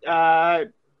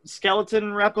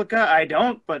 Skeleton replica? I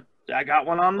don't, but I got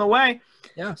one on the way.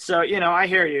 Yeah. So I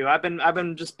hear you. I've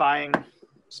been just buying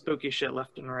spooky shit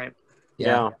left and right.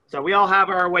 Yeah. So we all have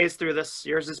our ways through this.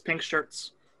 Yours is pink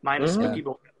shirts. Mine is spooky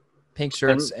bullshit. Pink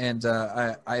shirts, and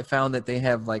I found that they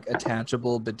have like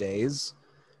attachable bidets.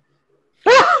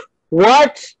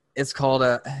 What? It's called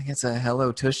I think it's a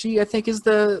Hello Tushy, I think is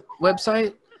the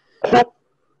website.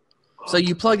 So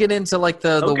you plug it into like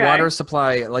the water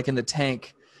supply, like in the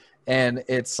tank, and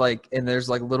it's like, and there's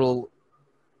like little,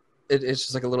 it's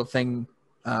just like a little thing.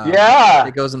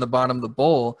 It goes in the bottom of the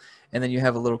bowl, and then you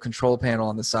have a little control panel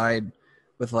on the side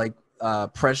with like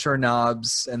pressure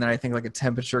knobs, and then I think like a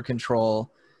temperature control,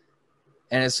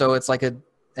 and it's like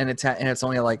and it's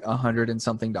only like $100 and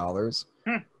something.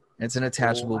 It's an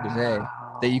attachable bidet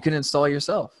that you can install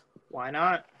yourself. Why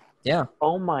not? Yeah.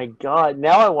 Oh my god!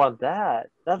 Now I want that.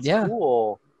 That's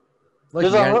cool. Look,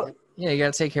 you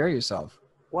gotta take care of yourself.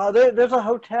 Wow, there's a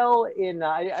hotel in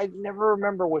I never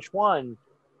remember which one,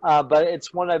 but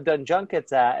it's one I've done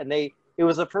junkets at, and it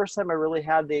was the first time I really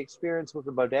had the experience with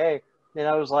the bidet. and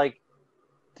I was like,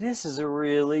 this is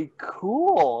really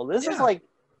cool. This is Yeah. like,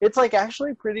 it's like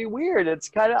actually pretty weird. It's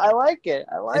kind of, I like it.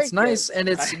 I like It's nice, it.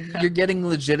 and you're getting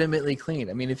legitimately clean.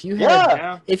 I mean, if you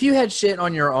Yeah. had shit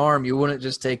on your arm, you wouldn't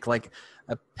just take like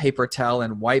a paper towel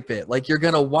and wipe it. Like you're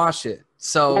gonna wash it.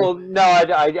 So Well, no,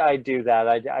 I do that.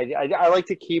 I like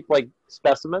to keep like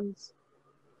specimens.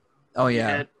 oh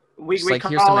yeah, We just like call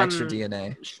here's some him extra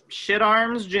DNA. Shit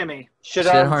Arms Jimmy. Shit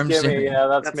Shit arms arms Jimmy. Jimmy. Yeah,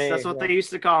 that's me. That's what yeah. they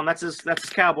used to call him. That's his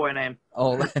cowboy name.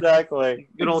 Oh, Exactly.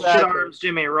 Good old Exactly. Shit Arms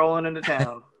Jimmy rolling into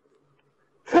town.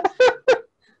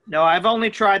 No, I've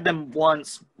only tried them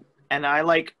once, and I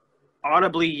like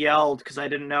audibly yelled because I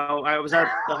didn't know. I was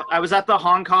at the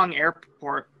Hong Kong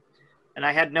airport, and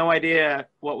I had no idea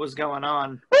what was going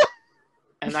on.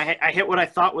 And I hit what I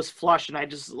thought was flush, and I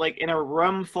just, like, in a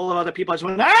room full of other people, I just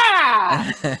went,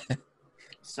 ah!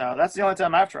 So that's the only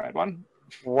time I've tried one.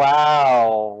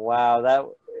 Wow. That.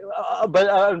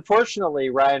 But unfortunately,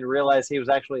 Ryan realized he was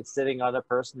actually sitting on a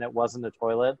person that wasn't a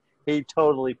toilet. He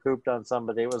totally pooped on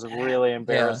somebody. It was really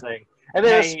embarrassing. And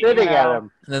they were spitting at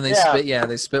him. And then they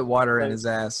spit water in his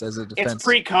ass as a defense. It's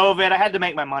pre-COVID. I had to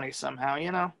make my money somehow,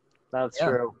 you know? That's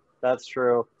true. That's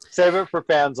true. Save it for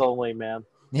fans only, man.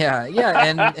 Yeah,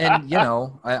 and you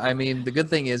know, I mean, the good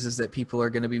thing is that people are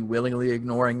going to be willingly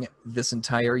ignoring this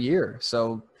entire year,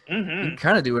 so you can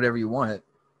kind of do whatever you want.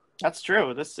 That's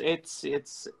true. It's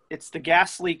the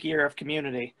gas leak year of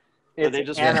Community.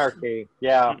 It's anarchy.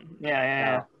 Yeah.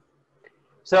 Yeah.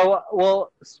 So,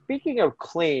 well, speaking of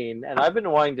clean, and I've been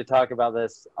wanting to talk about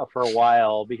this for a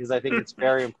while because I think it's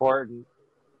very important.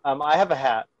 I have a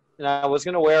hat, and I was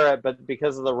going to wear it, but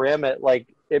because of the rim, it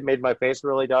made my face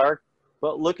really dark.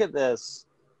 But look at this.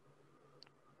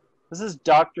 This is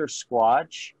Dr.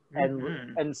 Squatch,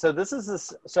 and so this is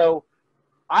this. So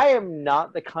I am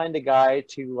not the kind of guy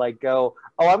to like go,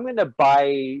 oh, I'm going to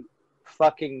buy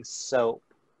fucking soap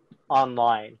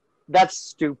online. That's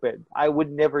stupid. I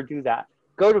would never do that.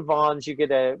 Go to Vaughn's, you get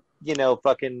a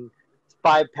fucking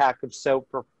 5-pack of soap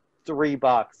for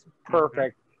 $3.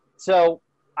 Perfect. So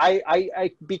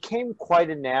I became quite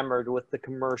enamored with the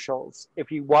commercials. If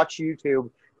you watch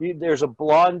YouTube. There's a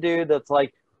blonde dude that's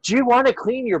like, do you want to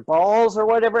clean your balls or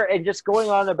whatever? And just going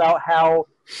on about how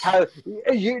do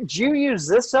you use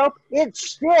this soap?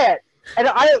 It's shit. And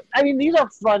I mean, these are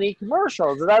funny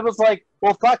commercials. And I was like,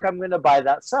 well, fuck, I'm going to buy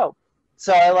that soap.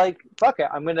 So fuck it.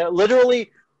 I'm going to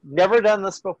literally, never done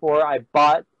this before. I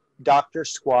bought Dr.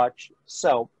 Squatch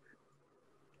soap.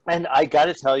 And I got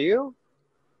to tell you,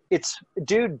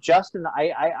 dude, Justin,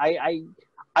 I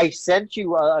sent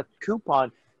you a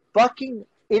coupon. Fucking,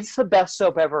 it's the best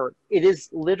soap ever. It is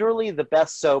literally the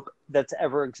best soap that's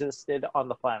ever existed on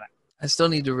the planet. I still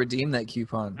need to redeem that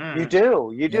coupon. You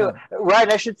do. Yeah.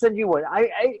 Right, I should send you one.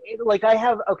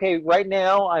 Right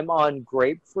now I'm on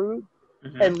grapefruit,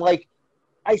 and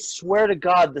I swear to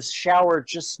God, the shower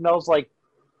just smells like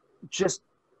just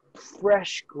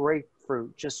fresh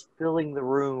grapefruit just filling the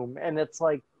room, and it's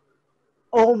like,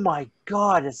 oh my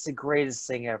God, it's the greatest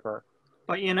thing ever.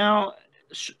 But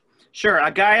sure,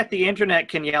 a guy at the internet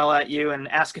can yell at you and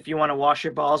ask if you want to wash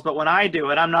your balls, but when I do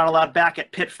it, I'm not allowed back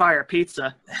at Pit Fire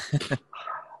Pizza.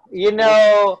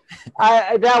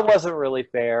 That wasn't really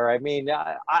fair. I mean,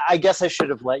 I guess I should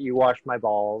have let you wash my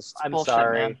balls. I'm bullshit,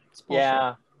 sorry. Man. It's bullshit.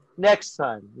 Yeah. Next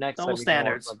time. Double you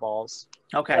standards. can wash my balls.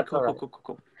 Okay, That's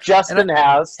cool. Justin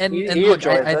has. And he look,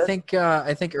 enjoys I it.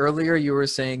 I think earlier you were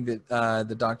saying that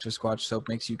the Dr. Squatch soap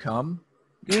makes you cum.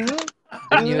 You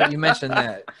mentioned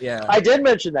that, yeah. I did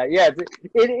mention that, yeah.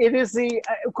 It is the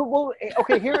well.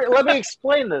 Okay, here. Let me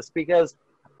explain this because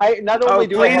I not only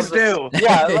do I have this,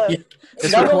 yeah.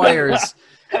 This requires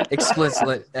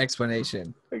explicit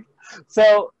explanation.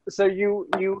 So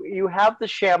you have the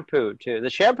shampoo too. The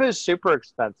shampoo is super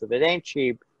expensive. It ain't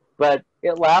cheap, but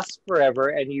it lasts forever.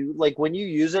 And when you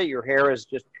use it, your hair is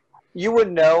just. You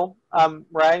wouldn't know,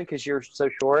 Ryan, because you're so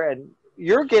short, and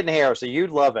you're getting hair, so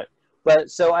you'd love it.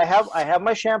 But so I have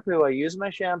my shampoo. I use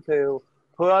my shampoo,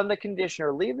 put on the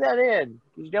conditioner, leave that in.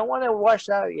 You don't want to wash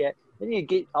that out yet. Then you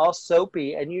get all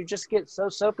soapy, and you just get so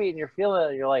soapy, and you're feeling it.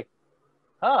 And you're like,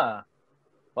 huh,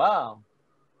 wow,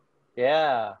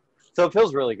 yeah. So it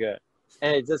feels really good,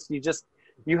 and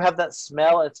you have that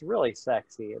smell. It's really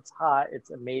sexy. It's hot.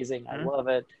 It's amazing. I love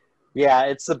it. Yeah,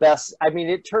 it's the best. I mean,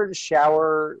 it turns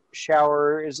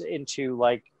showers into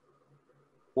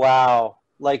wow,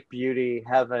 like beauty,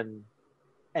 heaven.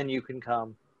 And you can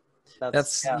come.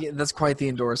 That's quite the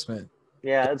endorsement.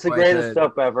 Yeah, it's the greatest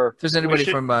soap ever. If there's anybody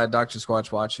from Dr.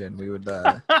 Squatch watching, we would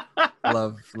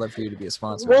love for you to be a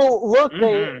sponsor. Well, look,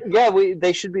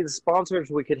 they should be the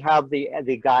sponsors. We could have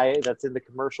the guy that's in the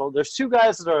commercial. There's two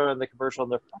guys that are in the commercial,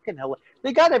 and they're fucking hell.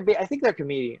 They gotta be. I think they're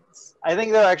comedians. I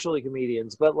think they're actually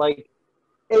comedians. But like,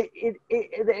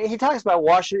 he talks about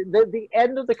Washington. The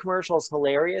end of the commercial is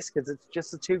hilarious because it's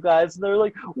just the two guys, and they're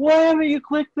like, "Why haven't you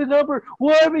clicked the number?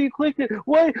 Why haven't you clicked it?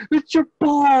 Why? It's your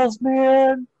balls,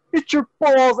 man. It's your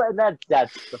balls." And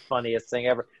that's the funniest thing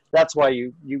ever. That's why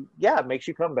it makes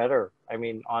you come better. I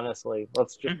mean, honestly,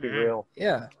 let's just be real.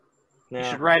 Yeah. You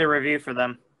should write a review for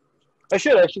them. I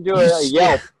should do a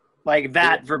Yelp. Like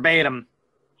that, verbatim.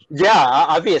 Yeah,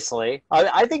 obviously.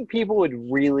 I think people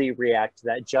would really react to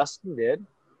that. Justin did.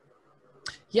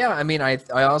 Yeah, I mean, I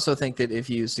also think that if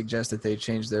you suggest that they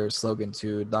change their slogan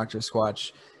to Dr.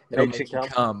 Squatch, it'll make you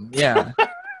come. Yeah.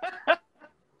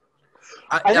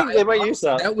 I think they might use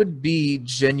that. That would be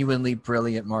genuinely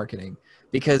brilliant marketing.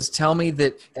 Because tell me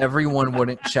that everyone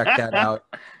wouldn't check that out,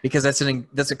 because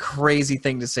that's a crazy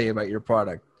thing to say about your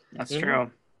product. That's true.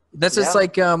 That's just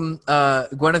like Gwyneth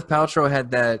Paltrow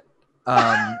had that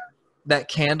that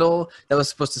candle that was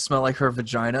supposed to smell like her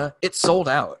vagina. It sold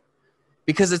out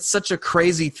because it's such a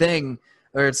crazy thing.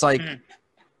 Where it's like,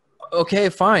 okay,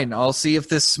 fine, I'll see if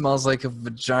this smells like a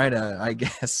vagina, I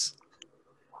guess.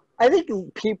 I think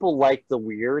people like the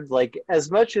weird, like as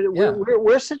much as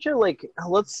we're such a like.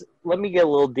 Let me get a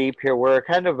little deep here. We're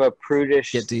kind of a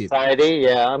prudish society.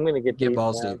 Yeah, I'm gonna get deep.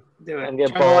 Balls deep. Do it. And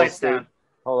get balls deep.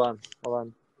 Hold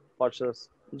on. Watch this.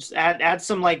 Just add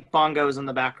some like bongos in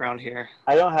the background here.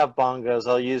 I don't have bongos.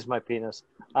 I'll use my penis.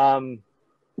 What?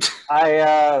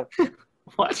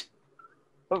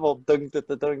 Well,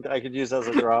 I could use as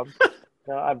a drum.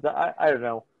 No, I don't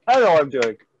know. I don't know what I'm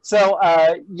doing. So,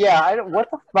 what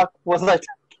the fuck was I?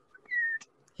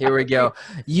 Here we go.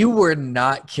 You were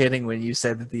not kidding when you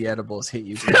said that the edibles hit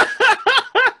you.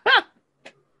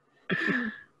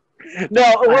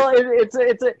 No, well,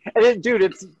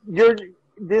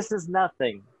 this is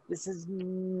nothing. This is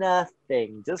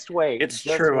nothing. Just wait. It's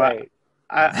true. Wait.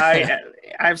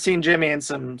 I've seen Jimmy in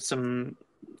some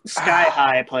sky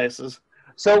high places.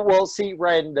 So, well, see,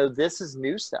 Ryan, though, this is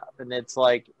new stuff, and it's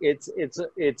like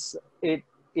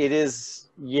it is,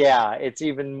 yeah, it's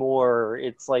even more,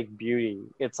 it's like beauty.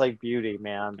 It's like beauty,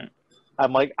 man.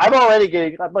 I'm I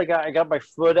got my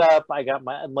foot up. I'm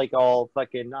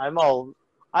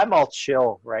all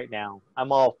chill right now.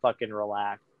 I'm all fucking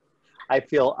relaxed. I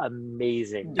feel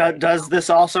amazing. Does this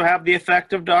also have the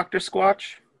effect of Dr.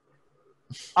 Squatch?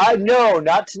 No,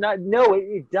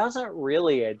 it doesn't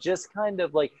really. It just kind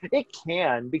of like, it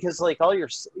can, because like all your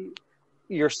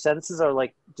senses are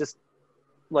like just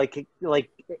like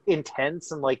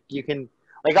intense, and like you can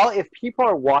like if people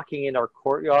are walking in our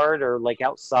courtyard or like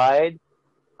outside,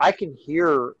 I can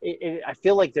hear it. I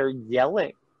feel like they're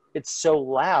yelling. It's so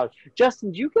loud.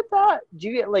 Justin, do you get that? Do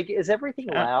you get like, is everything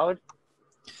loud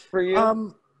for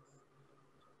you?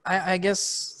 I guess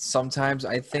sometimes.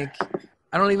 I think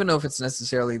I don't even know if it's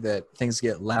necessarily that things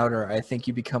get louder. I think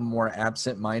you become more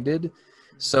absent-minded,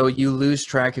 so you lose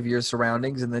track of your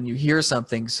surroundings, and then you hear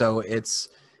something, so it's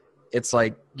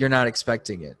like you're not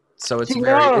expecting it. So it's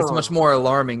much more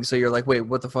alarming. So you're like, wait,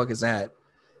 what the fuck is that?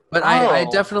 But I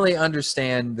definitely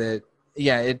understand that.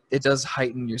 Yeah, it does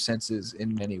heighten your senses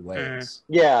in many ways.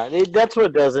 Yeah, that's what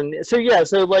it does. And so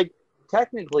like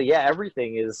technically,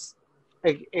 everything is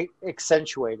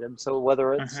accentuated. So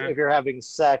whether it's if you're having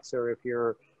sex, or if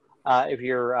you're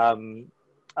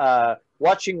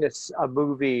watching a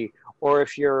movie, or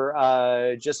if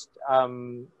you're just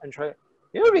I'm trying.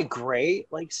 It would be great,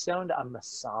 like stoned, a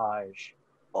massage.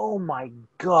 Oh my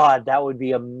god, that would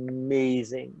be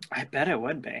amazing. I bet it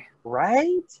would be.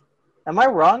 Right? Am I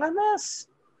wrong on this?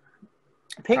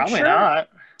 Probably not.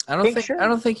 I don't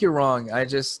think you're wrong. I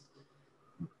just,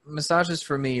 massages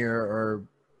for me are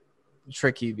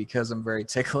tricky because I'm very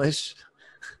ticklish.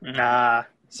 Nah.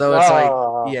 So it's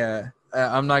like, yeah,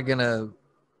 I'm not gonna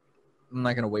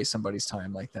waste somebody's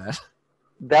time like that.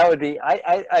 That would be.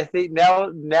 I think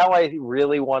now I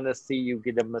really want to see you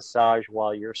get a massage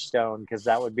while you're stoned, because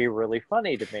that would be really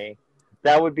funny to me.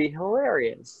 That would be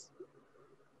hilarious.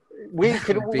 We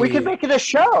could make it a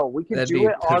show. We could do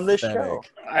it on the show.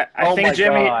 I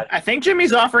think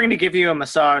Jimmy's offering to give you a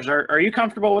massage. Are you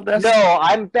comfortable with this? No,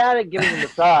 I'm bad at giving a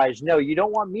massage. No, you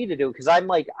don't want me to do it, because I'm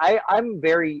like I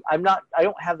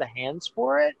don't have the hands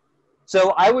for it.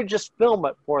 So I would just film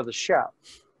it for the show.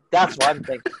 That's what I'm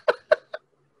thinking.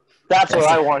 That's what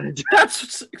I want to do.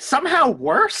 That's somehow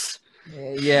worse.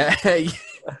 Yeah.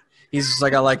 He's just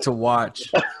like, I like to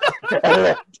watch.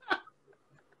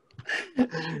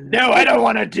 No, I don't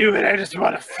want to do it. I just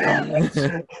want to film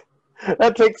it.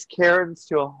 That takes Karen's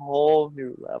to a whole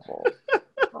new level.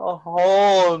 A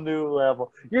whole new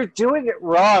level. You're doing it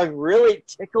wrong. Really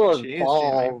tickle his Jeez,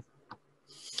 balls.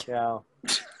 Yeah.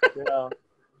 Yeah.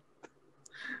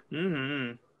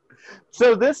 Mm-hmm.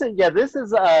 So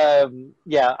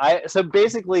so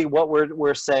basically what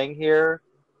we're saying here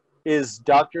is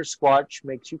Dr. Squatch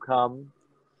makes you come,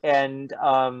 and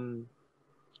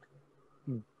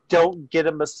don't get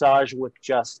a massage with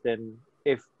Justin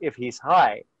if he's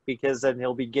high, because then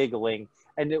he'll be giggling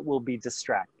and it will be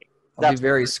distracting. I'll be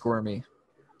very squirmy.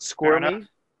 Squirmy?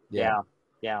 Yeah.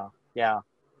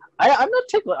 I'm not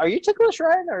ticklish. Are you ticklish,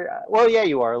 Ryan? Well, yeah,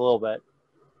 you are a little bit.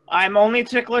 I'm only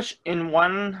ticklish in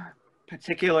one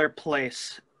particular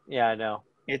place. Yeah, I know.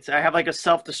 I have like a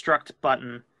self-destruct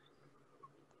button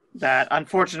that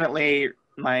unfortunately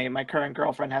my current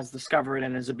girlfriend has discovered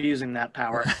and is abusing that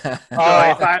power. So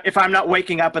if I'm not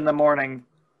waking up in the morning,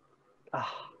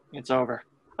 it's over.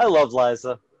 I love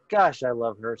Liza. Gosh, I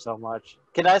love her so much.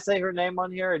 Can I say her name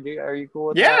on here? Are you cool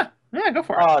with that? Yeah, go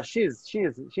for it. Oh, she's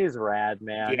rad,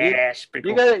 man. Yeah,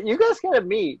 you guys gotta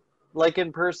meet, like,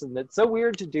 in person. It's so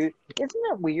weird to do. Isn't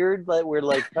that weird that we're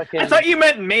like fucking? I thought you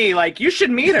meant me. Like, you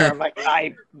should meet her. I'm like,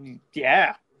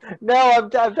 yeah. No, I'm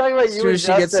talking about as you. soon as she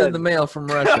gets in the mail from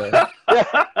Russia.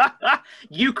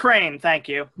 Ukraine, thank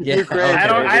you. Yeah, Ukraine.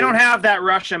 I don't have that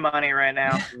Russia money right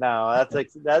now. No,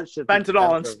 that shit. Spent it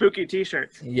all on spooky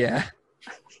T-shirts. Yeah.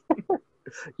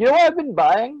 You know what I've been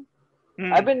buying?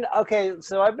 Mm. I've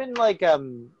been like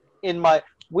in my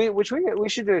we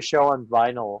should do a show on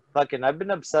vinyl. Fucking, I've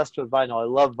been obsessed with vinyl. I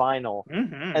love vinyl,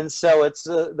 and so it's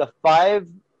the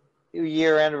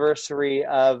 5-year anniversary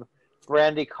of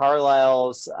Brandi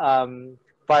Carlile's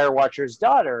Firewatcher's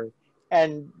Daughter,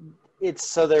 and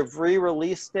they've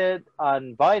re-released it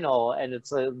on vinyl, and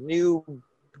it's a new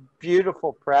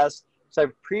beautiful press. So I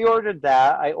pre-ordered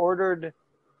that. I ordered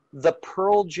the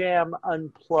Pearl Jam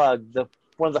Unplugged,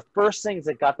 one of the first things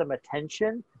that got them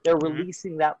attention. They're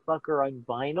releasing that fucker on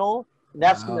vinyl, and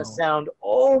that's gonna sound,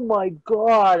 oh my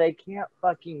god, I can't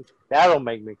fucking, that'll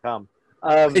make me come.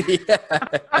 And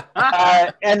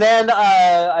then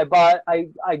I got the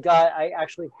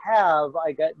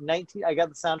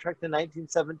soundtrack to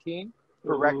 1917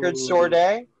 for Record Store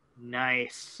Day.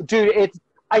 Nice, dude.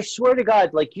 I swear to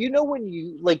God, like, you know when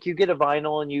you get a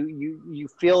vinyl and you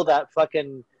feel that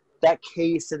fucking that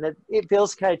case, and it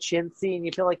feels kind of chintzy, and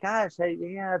you feel like, gosh,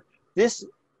 this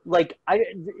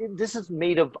is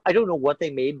made of, I don't know what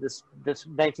they made this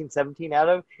 1917 out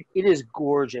of. It is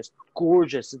gorgeous.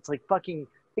 It's like fucking,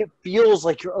 it feels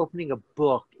like you're opening a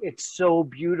book. It's so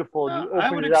beautiful. I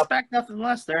would expect nothing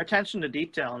less. Their attention to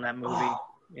detail in that movie. Oh,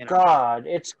 God,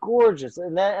 it's gorgeous.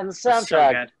 And the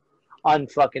soundtrack on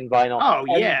fucking vinyl. Oh,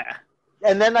 yeah.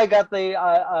 And then I got the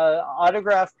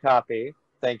autographed copy,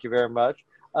 thank you very much,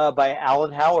 by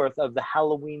Alan Howarth of the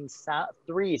Halloween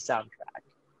 3 soundtrack.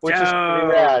 Which is pretty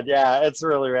rad. Yeah, it's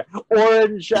really rad.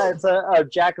 Orange, it's a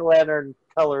jack-o'-lantern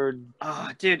colored. Oh,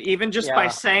 dude, even just by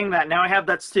saying that, now I have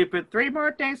that stupid 3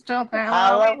 more days till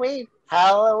Halloween.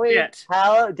 Halloween. Shit.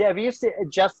 Have you seen,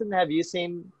 Justin, have you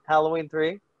seen Halloween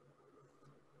 3? I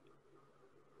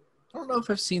don't know if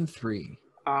I've seen 3.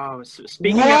 Oh, so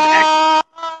speaking of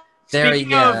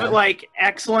like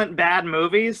excellent bad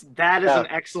movies, that is an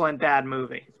excellent bad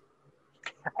movie.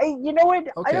 You know what?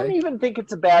 Okay. I don't even think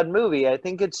it's a bad movie. I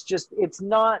think it's just, it's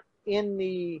not in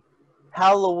the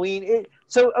Halloween.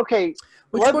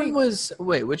 Which one was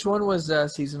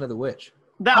Season of the Witch?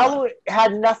 Halloween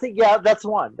had nothing. Yeah, that's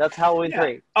one. That's Halloween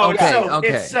 3. Oh,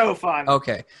 it's so fun.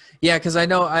 Okay. Yeah, because I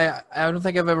know I don't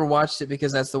think I've ever watched it,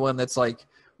 because that's the one that's like,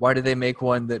 why did they make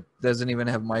one that doesn't even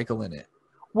have Michael in it?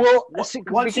 Well,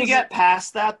 once you get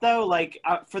past that, though, like,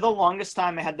 for the longest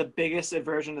time, I had the biggest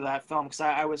aversion to that film, because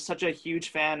I was such a huge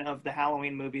fan of the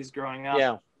Halloween movies growing up.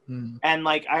 Yeah. And,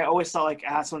 like, I always thought, like,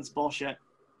 this one's bullshit.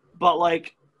 But,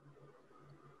 like,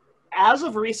 as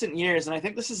of recent years, and I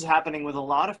think this is happening with a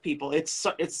lot of people, it's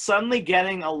suddenly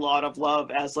getting a lot of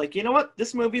love as, like, you know what?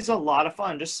 This movie's a lot of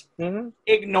fun. Just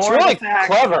ignore really the fact.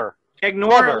 Clever.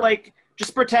 Ignore, like,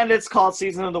 just pretend it's called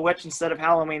Season of the Witch instead of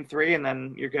Halloween 3, and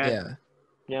then you're good. Yeah.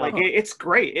 Like, it's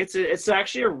great. It's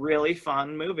actually a really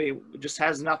fun movie. It just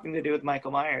has nothing to do with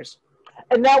Michael Myers.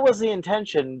 And that was the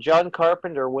intention. John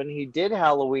Carpenter, when he did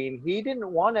Halloween, he didn't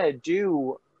want to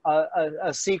do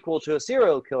a sequel to a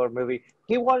serial killer movie.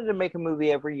 He wanted to make a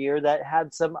movie every year that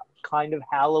had some kind of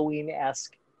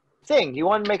Halloween-esque thing. He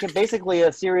wanted to make it basically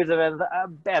a series of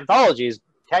anthologies,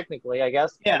 technically, I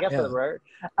guess. Yeah. I guess that's right.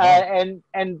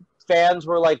 And fans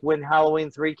were like, when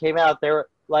Halloween 3 came out, they were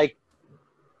like,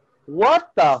 what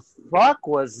the fuck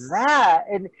was that?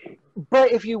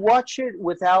 But if you watch it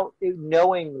without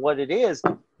knowing what it is,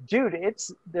 dude,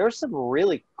 there's some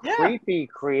really creepy,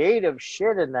 creative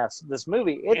shit in this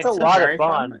movie. It's a lot of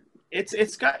fun.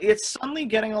 It's suddenly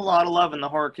getting a lot of love in the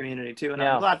horror community too, and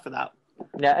I'm glad for that.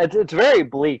 Yeah, it's very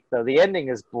bleak though. The ending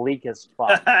is bleak as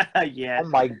fuck. Yeah. Oh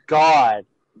my god,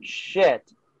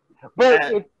 shit.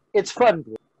 But it's fun.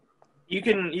 You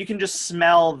can just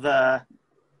smell the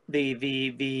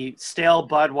stale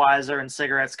Budweiser and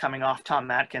cigarettes coming off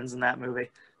Tom Atkins in that movie.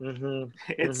 Mm-hmm.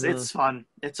 It's fun.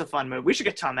 It's a fun movie. We should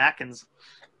get Tom Atkins.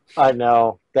 I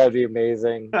know, that'd be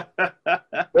amazing.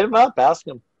 Wait him up, ask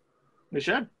him. We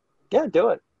should. Yeah, do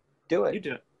it. Do it. You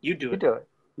do it. You do it. You do it.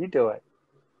 You do it.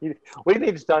 We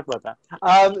need to talk about that.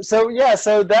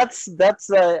 So that's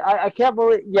I can't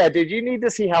believe. Yeah, dude, you need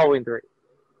to see Halloween 3.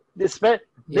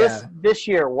 This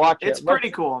year, watch it. It's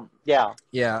pretty cool. Yeah.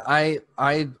 Yeah,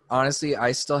 I honestly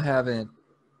I still haven't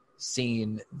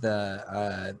seen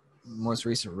the most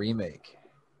recent remake.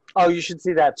 Oh, you should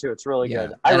see that too. It's really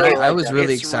good. I was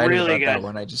really excited really about that good.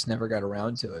 one. I just never got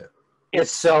around to it.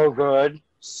 It's so good.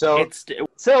 So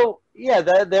yeah,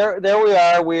 there we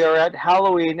are. We are at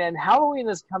Halloween, and Halloween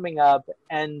is coming up,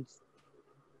 and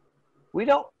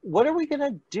what are we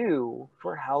gonna do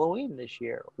for Halloween this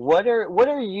year? What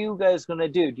are you guys gonna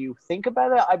do? Do you think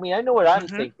about it? I mean, I know what I'm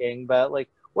thinking, but like,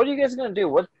 what are you guys gonna do?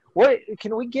 What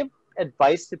can we give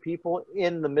advice to people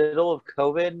in the middle of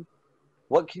COVID?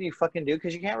 What can you fucking do?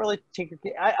 Because you can't really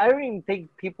I don't even think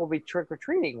people be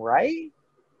trick-or-treating, right?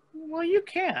 Well, you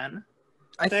can.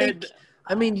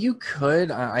 I mean, you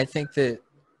could. I think that.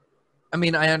 I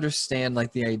mean, I understand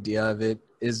like the idea of it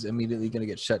is immediately going to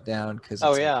get shut down because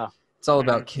it's all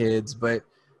about kids. But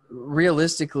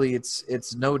realistically,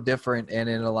 it's no different, and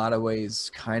in a lot of ways,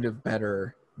 kind of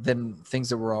better than things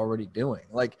that we're already doing.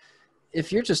 Like,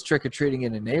 if you're just trick or treating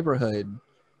in a neighborhood,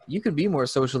 you can be more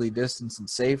socially distanced and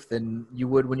safe than you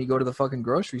would when you go to the fucking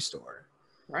grocery store.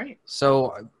 Right.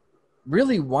 So.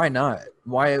 Really, why not?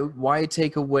 Why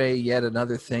take away yet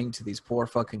another thing to these poor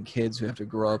fucking kids who have to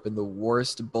grow up in the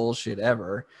worst bullshit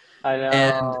ever? I know.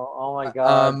 And, oh my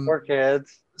god, poor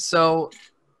kids. So,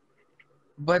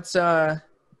 but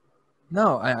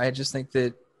no, I just think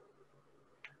that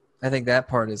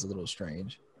part is a little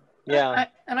strange. Yeah,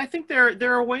 and I think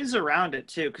there are ways around it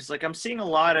too, because like I'm seeing a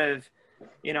lot of,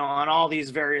 on all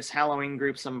these various Halloween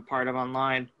groups I'm a part of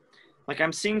online. Like,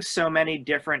 I'm seeing so many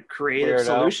different creative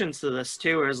solutions to this,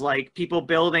 too. Is like people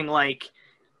building, like,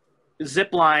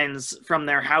 zip lines from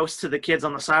their house to the kids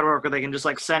on the sidewalk where they can just,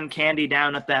 like, send candy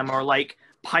down at them, or, like,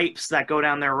 pipes that go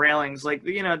down their railings. Like,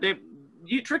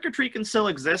 trick-or-treat can still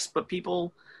exist, but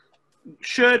people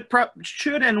should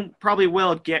and probably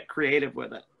will get creative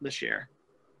with it this year.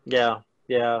 Yeah.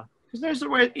 Because there's a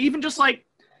way, even just, like,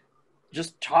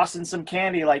 just tossing some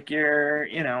candy like you're,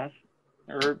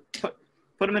 or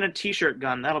put them in a t-shirt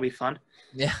gun. That'll be fun.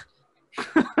 Yeah.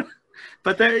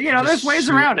 But there's ways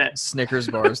around it. Snickers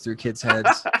bars through kids'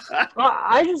 heads. Well,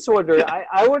 I just wonder.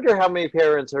 I wonder how many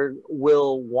parents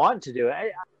will want to do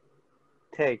it.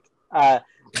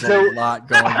 There's a lot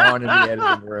going on in the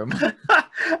editing room.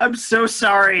 I'm so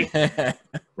sorry.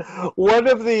 One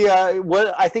of the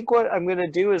what I'm going to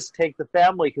do is take the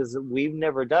family, because we've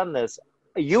never done this.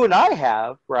 You and I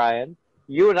have, Ryan.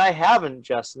 You and I haven't,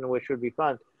 Justin, which would be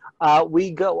fun.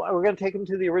 We're going to take them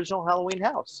to the original Halloween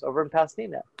house over in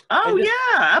Pasadena. Oh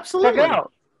yeah, absolutely. Check it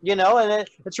out. And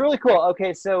it's really cool.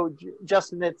 Okay, so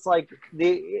Justin, it's like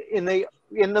in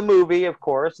the movie, of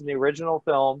course, in the original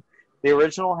film, the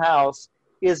original house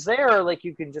is there. Like,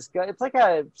 you can just go. It's like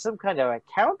some kind of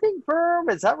accounting firm.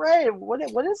 Is that right? What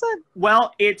is it?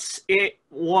 Well, it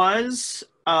was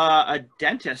a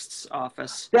dentist's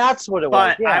office. That's what it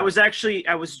was. But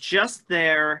I was just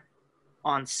there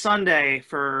on Sunday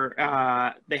for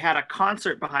they had a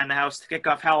concert behind the house to kick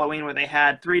off Halloween, where they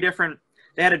had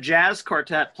they had a jazz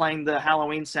quartet playing the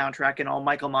Halloween soundtrack in all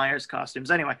Michael Myers costumes.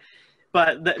 Anyway,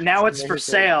 but now it's for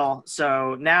sale,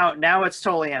 so now it's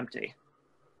totally empty.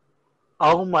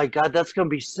 Oh my god, that's gonna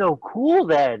be so cool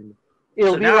then.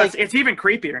 It'll be like it's even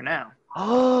creepier now.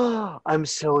 Oh, I'm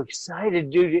so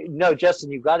excited, dude. No,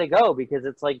 Justin, you got to go, because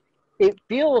it's like, it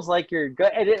feels like you're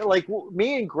good. And like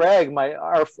me and Greg,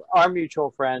 our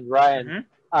mutual friend Ryan,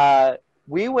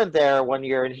 we went there one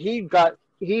year, and he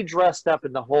dressed up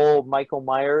in the whole Michael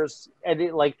Myers, and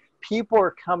people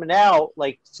are coming out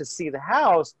like to see the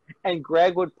house, and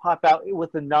Greg would pop out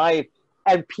with a knife,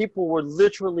 and people were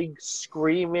literally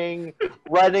screaming,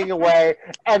 running away,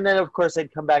 and then of course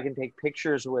they'd come back and take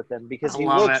pictures with him, because he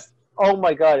looks. Oh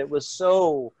my god, it was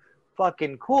so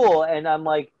fucking cool, and I'm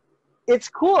like, it's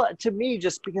cool to me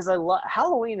just because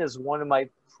Halloween is one of my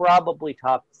probably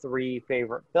top 3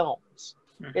 favorite films.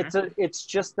 It's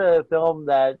just a film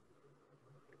that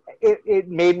it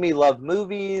made me love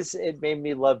movies. It made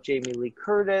me love Jamie Lee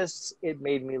Curtis. It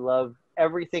made me love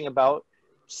everything about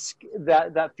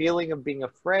that feeling of being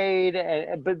afraid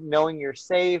but knowing you're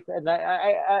safe. And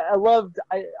I loved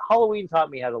Halloween taught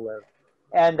me how to live.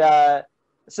 And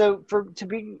so to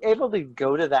be able to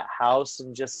go to that house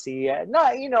and just see it,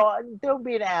 not, don't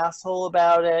be an asshole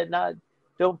about it, not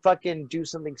don't fucking do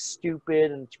something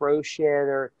stupid and throw shit,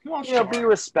 or be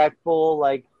respectful.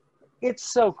 Like, it's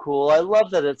so cool. I love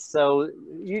that it's so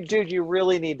you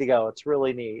really need to go. It's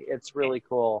really neat. It's really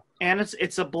cool. And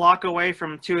it's a block away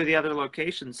from two of the other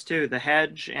locations too. The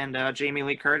Hedge and Jamie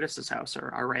Lee Curtis's house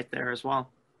are right there as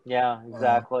well. Yeah,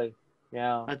 exactly.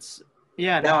 Yeah. It's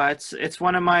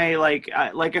one of my, like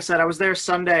I said, I was there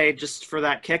Sunday just for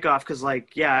that kickoff because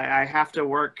I have to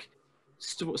work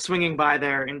swinging by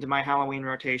there into my Halloween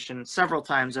rotation several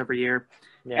times every year.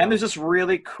 Yeah. And there's this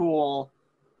really cool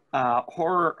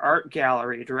horror art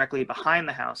gallery directly behind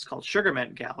the house called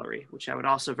Sugarmint Gallery, which I would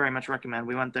also very much recommend.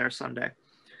 We went there Sunday,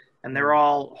 and they're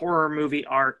all horror movie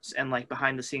arts and like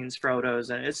behind the scenes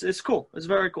photos, and it's cool. It's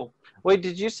very cool. Wait,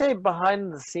 did you say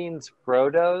behind the scenes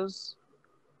Frodo's?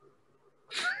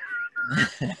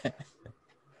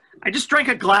 I just drank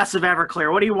a glass of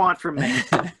Everclear. What do you want from me?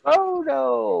 Oh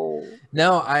no.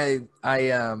 No,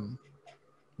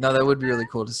 no, that would be really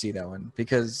cool to see that one,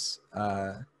 because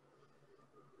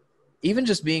even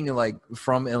just being like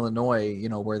from Illinois,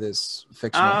 where this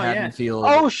fictional Haddonfield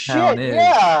town is.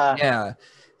 Yeah.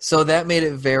 So that made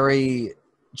it very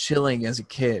chilling as a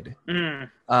kid.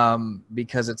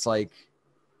 Because it's like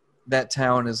that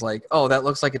town is like, oh, that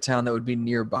looks like a town that would be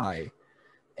nearby.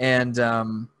 And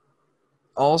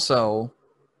also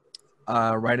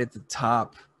right at the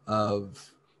top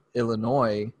of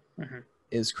Illinois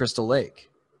is Crystal Lake.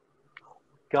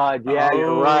 God, yeah,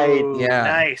 you're right. Yeah.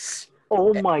 Nice.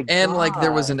 Oh my God. And like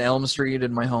there was an Elm Street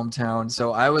in my hometown,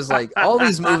 so I was like, all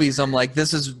these movies, I'm like,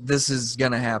 this is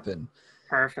gonna happen.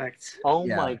 Perfect. Oh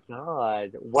my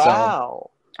God!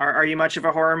 Wow. So, are you much of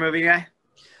a horror movie guy?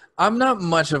 I'm not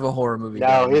much of a horror movie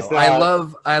guy.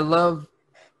 No.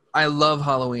 I love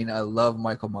Halloween. I love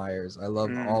Michael Myers. I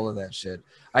love all of that shit.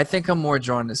 I think I'm more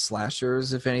drawn to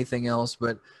slashers, if anything else,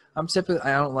 but I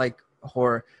don't like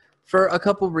horror. For a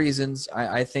couple reasons.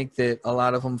 I think that a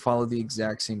lot of them follow the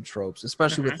exact same tropes,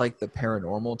 especially with like the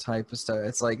paranormal type of stuff.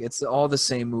 It's like it's all the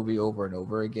same movie over and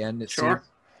over again. Seems.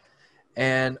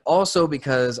 And also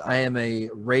because I am a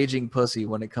raging pussy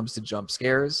when it comes to jump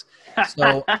scares,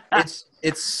 so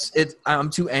I'm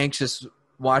too anxious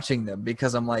watching them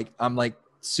because I'm like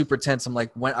super tense. I'm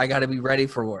like, when I got to be ready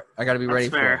for it. I got to be ready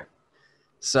for it.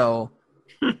 So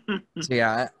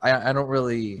yeah, I don't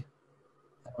really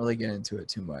get into it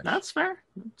too much. That's fair.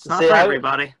 It's not for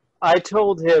everybody. I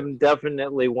told him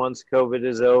definitely once COVID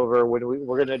is over, when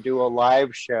we're going to do a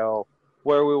live show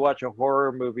where we watch a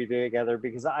horror movie together,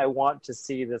 because I want to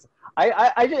see this.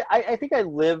 I think I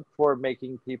live for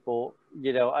making people,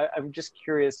 I'm just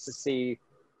curious to see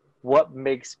what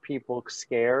makes people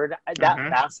scared. That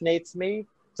fascinates me.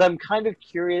 So I'm kind of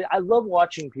curious. I love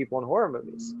watching people in horror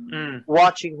movies.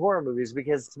 Watching horror movies,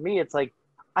 because to me it's like,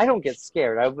 I don't get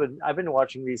scared. I've been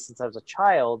watching these since I was a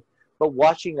child, but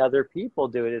watching other people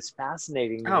do it is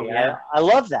fascinating to me. Yeah. I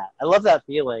love that. I love that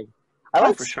feeling.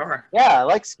 For sure. Yeah, I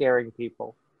like scaring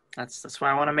people. That's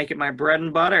why I want to make it my bread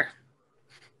and butter.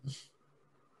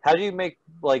 How do you make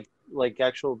like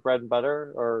actual bread and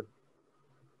butter? Or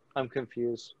I'm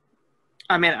confused.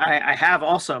 I mean, I have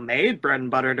also made bread and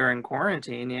butter during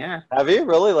quarantine. Yeah. Have you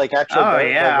really, like, actual? Oh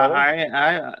yeah,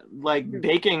 I like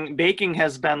baking. Baking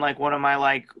has been like one of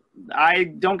my I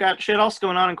don't got shit else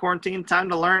going on in quarantine. Time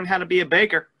to learn how to be a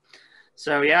baker.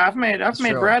 So yeah, I've made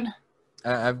bread.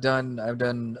 I've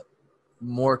done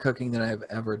more cooking than I've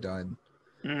ever done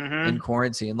in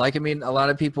quarantine. Like, I mean, a lot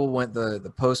of people went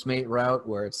the Postmate route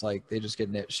where it's like they just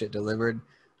get shit delivered.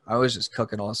 I was just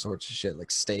cooking all sorts of shit, like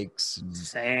steaks and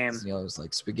it was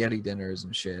like spaghetti dinners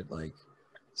and shit, like,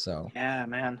 so. Yeah,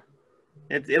 man,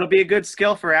 it'll be a good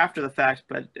skill for after the fact,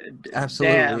 but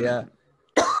absolutely, damn.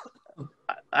 Yeah.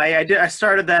 I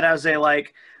started that as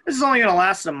this is only gonna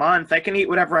last a month. I can eat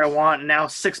whatever I want. And now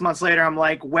 6 months later, I'm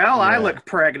like, well, yeah. I look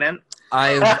pregnant.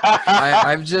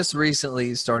 I've just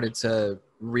recently started to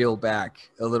reel back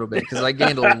a little bit because I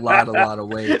gained a lot of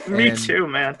weight. Me too,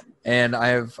 man. And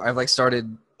I've like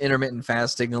started intermittent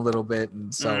fasting a little bit,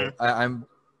 and so I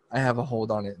have a hold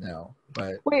on it now.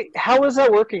 But wait, how is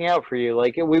that working out for you?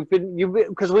 Like,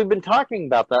 because we've been talking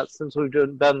about that since we've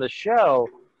done the show.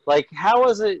 Like, how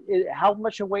is it? How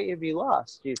much weight have you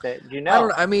lost? Do you think? Do you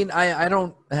know? I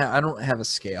don't have a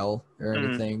scale or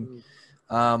anything,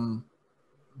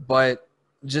 but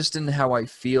just in how I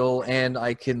feel, and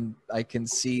I can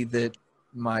see that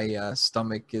my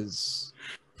stomach is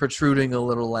protruding a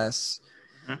little less.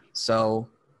 So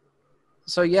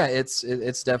yeah,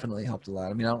 it's definitely helped a lot.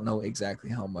 I mean, I don't know exactly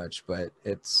how much, but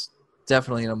it's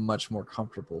definitely in a much more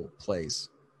comfortable place.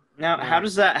 Now, how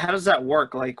does that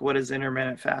work? Like, what is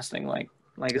intermittent fasting like?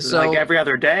 Like, is it like every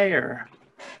other day, or?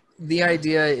 The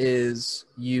idea is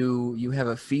you have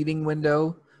a feeding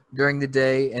window during the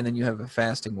day, and then you have a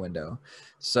fasting window.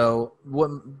 So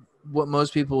what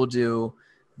most people will do,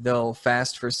 they'll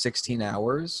fast for 16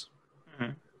 hours,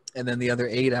 and then the other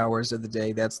 8 hours of the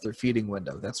day, that's their feeding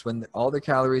window. That's when all the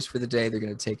calories for the day they're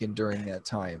going to take in during that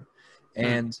time.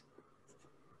 And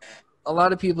a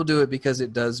lot of people do it because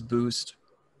it does boost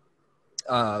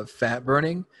fat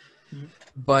burning,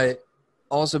 but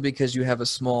also because you have a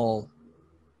smaller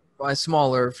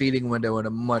feeding window and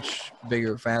a much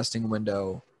bigger fasting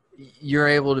window, you're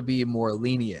able to be more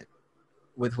lenient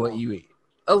with what you eat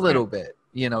a little bit.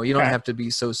 You know, you don't have to be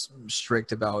so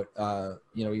strict about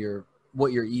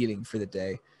what you're eating for the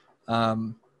day. But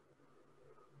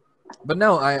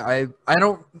no, I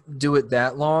don't do it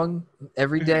that long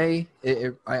every day.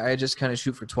 I just kind of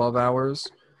shoot for 12 hours.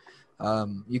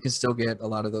 You can still get a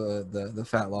lot of the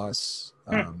fat loss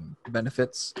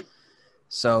benefits.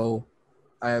 So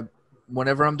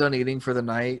whenever I'm done eating for the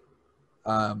night,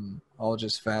 I'll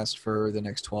just fast for the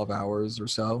next 12 hours or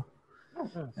so,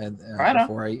 and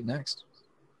before I eat next.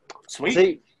 Sweet.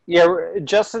 See, yeah,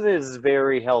 Justin is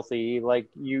very healthy. Like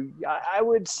I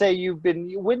would say you work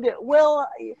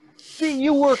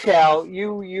out.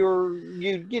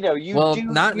 Well,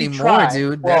 not anymore, try.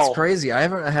 dude. That's crazy. I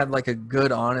haven't had like a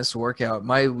good, honest workout.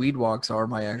 My weed walks are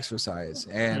my exercise,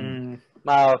 and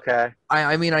okay.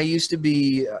 I mean, I used to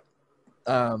be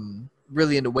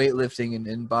really into weightlifting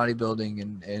and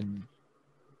bodybuilding, and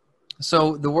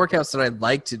so the workouts that I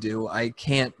like to do, I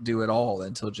can't do at all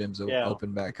until gyms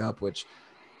open back up. Which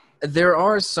there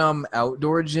are some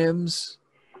outdoor gyms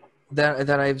that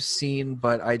I've seen,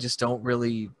 but I just don't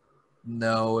really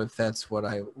know if that's what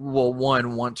I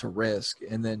want to risk,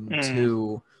 and then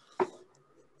two,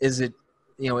 is it,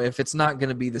 if it's not going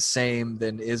to be the same,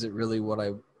 then is it really what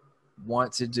I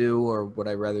want to do, or would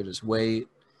I rather just wait?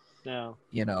 No.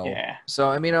 So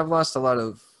I mean, I've lost a lot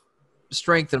of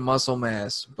strength and muscle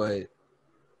mass, but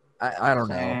I don't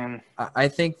know. I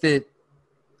think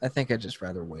I'd just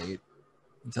rather wait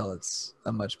until it's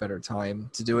a much better time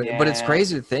to do it. But it's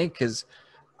crazy to think, because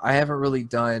I haven't really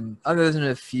done, other than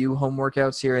a few home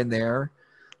workouts here and there,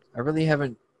 I really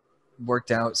haven't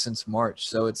worked out since March.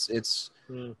 So it's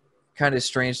kind of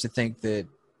strange to think that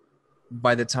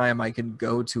by the time I can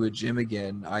go to a gym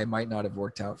again, I might not have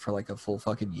worked out for like a full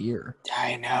fucking year.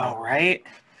 I know, right?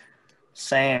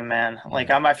 Same, man. Like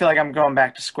I feel like I'm going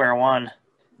back to square one.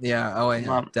 Yeah. Oh,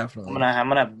 yeah, definitely. I'm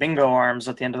gonna have bingo arms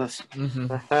at the end of this.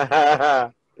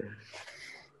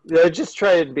 Just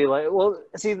try and be like, well,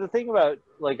 see, the thing about,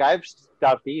 like, I've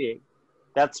stopped eating.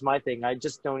 That's my thing. I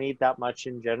just don't eat that much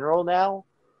in general now.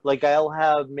 Like, I'll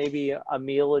have maybe a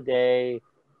meal a day,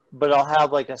 but I'll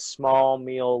have like a small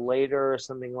meal later or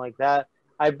something like that.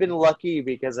 I've been lucky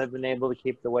because I've been able to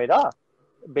keep the weight off.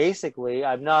 Basically,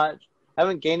 I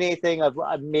haven't gained anything.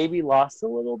 I've maybe lost a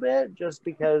little bit just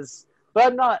because, but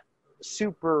I'm not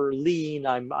super lean.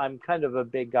 I'm kind of a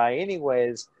big guy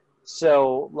anyways.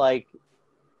 So, like,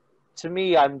 to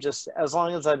me, I'm just, as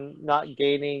long as I'm not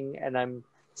gaining and I'm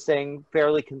staying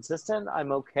fairly consistent,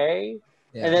 I'm okay.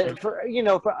 Yeah. And then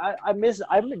I miss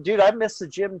the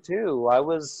gym too. I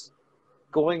was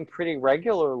going pretty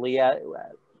regularly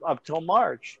up till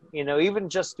March, even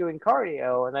just doing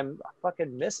cardio, and I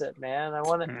fucking miss it, man.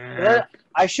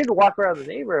 I should walk around the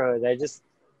neighborhood. I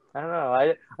don't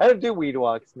know. I don't do weed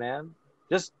walks, man.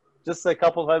 Just a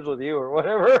couple times with you or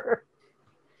whatever.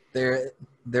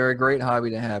 They're a great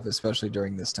hobby to have, especially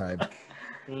during this time.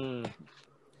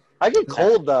 I get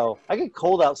cold though. I get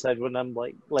cold outside when I'm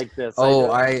like this.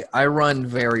 I run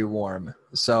very warm.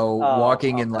 So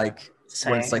walking in when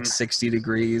it's like 60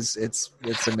 degrees, it's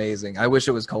amazing. I wish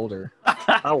it was colder.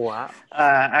 Oh wow.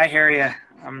 I hear you.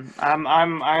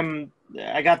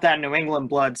 I got that New England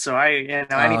blood, so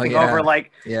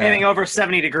anything over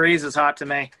 70 degrees is hot to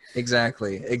me.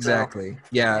 Exactly.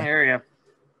 Yeah. I hear you.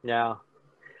 Yeah.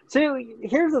 See,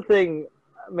 here's the thing,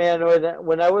 man.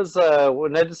 When I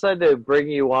decided to bring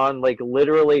you on, like,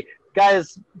 literally,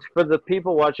 guys, for the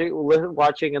people watching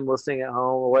and listening at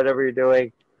home or whatever you're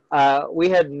doing, we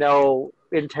had no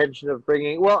intention of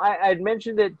bringing. Well, I'd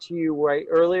mentioned it to you right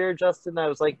earlier, Justin. I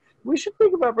was like, we should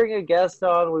think about bringing a guest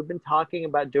on. We've been talking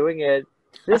about doing it.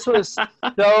 This was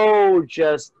so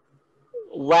just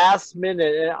last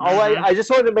minute, and I just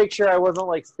wanted to make sure I wasn't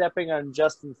like stepping on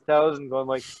Justin's toes and going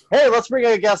like, "Hey, let's bring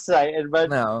in a guest tonight."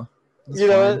 No,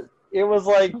 it was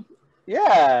like,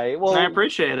 yeah. Well, I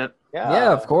appreciate it.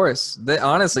 Yeah, of course.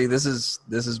 Honestly, this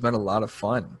has been a lot of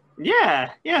fun.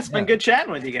 Yeah, it's been good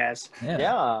chatting with you guys.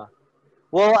 Yeah.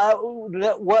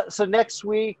 Well, so next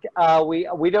week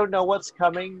we don't know what's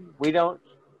coming. We don't.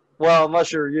 Well,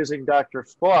 unless you're using Dr.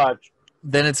 Squatch.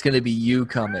 Then it's going to be you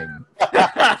coming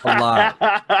a lot.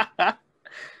 I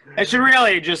should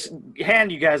really just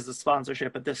hand you guys the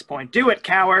sponsorship at this point. Do it,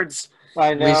 cowards.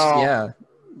 I know. Yeah.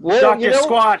 Well, Dr.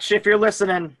 Squatch, if you're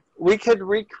listening. We could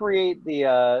recreate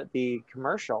the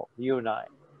commercial, you and I.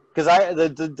 Because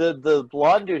the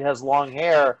blonde dude has long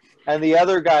hair, and the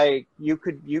other guy you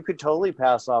could totally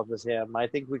pass off as him. I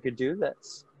think we could do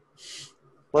this.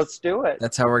 Let's do it.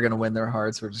 That's how we're going to win their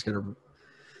hearts. We're just going to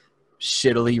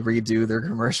shittily redo their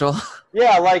commercial.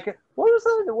 Yeah, like what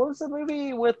was the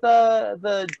movie with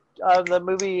the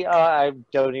movie I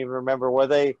don't even remember where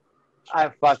they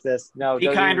fuck this. No. Be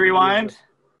Kind Rewind.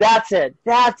 That's it.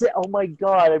 Oh my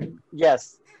god.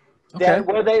 Yes. Okay.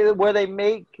 Where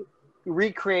they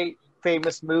recreate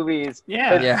famous movies.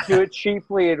 Yeah. Do it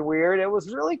cheaply and weird. It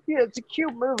was really cute. It's a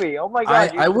cute movie. Oh my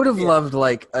god. I would have loved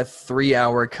like a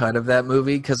 3-hour cut of that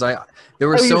movie because there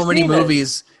were so many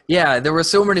movies. Yeah, there were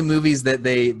so many movies that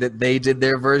they did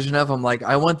their version of. I'm like,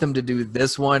 I want them to do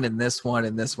this one and this one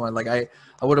and this one. Like I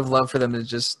would have loved for them to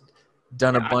just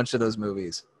done a bunch of those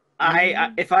movies.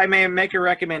 If I may make a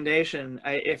recommendation,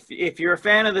 if you're a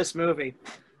fan of this movie,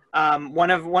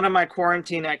 one of my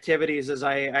quarantine activities is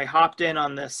I hopped in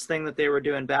on this thing that they were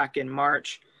doing back in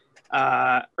March,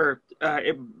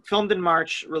 it filmed in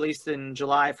March, released in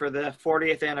July for the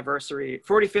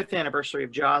 45th anniversary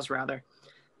of Jaws, rather.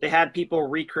 They had people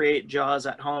recreate Jaws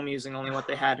at home using only what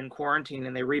they had in quarantine,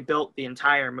 and they rebuilt the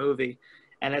entire movie.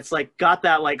 And it's like got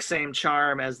that like same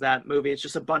charm as that movie. It's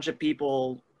just a bunch of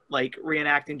people like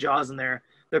reenacting Jaws in their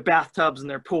bathtubs and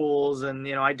their pools, and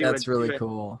I do. That's really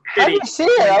cool. How do you see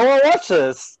it? I want to watch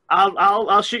this.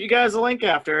 I'll shoot you guys a link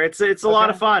after. It's a lot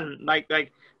of fun. Like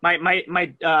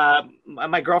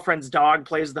my girlfriend's dog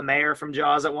plays the mayor from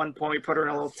Jaws at one point. We put her in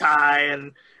a little tie,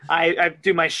 and I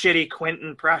do my shitty Quint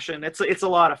impression. It's a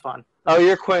lot of fun. Oh,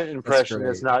 your Quint impression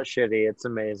is not shitty. It's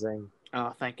amazing.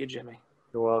 Oh, thank you, Jimmy.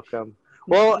 You're welcome.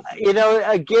 Well,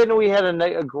 again, we had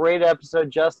a great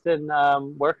episode. Justin,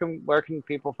 where can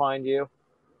people find you?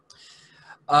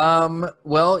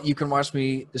 Well, you can watch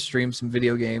me stream some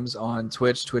video games on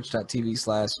Twitch,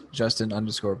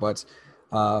 twitch.tv/Justin_Butts.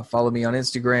 Follow me on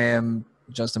Instagram,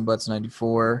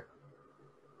 JustinButts94.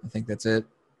 I think that's it.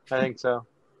 I think so.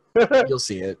 You'll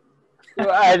see it.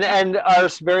 And our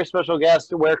very special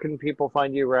guest, where can people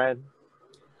find you, Ryan?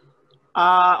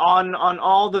 On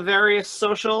all the various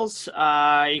socials,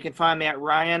 you can find me at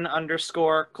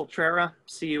Ryan_Cultrera, Cultrera,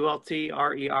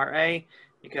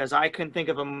 because I couldn't think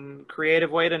of a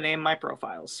creative way to name my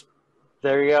profiles.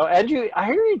 There you go. And I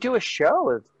hear you do a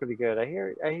show. It's pretty good. I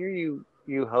hear you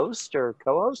host or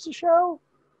co-host a show?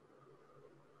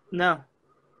 No.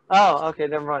 Oh, okay,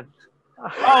 never mind.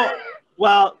 Oh,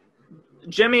 well,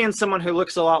 Jimmy and someone who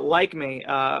looks a lot like me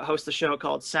host a show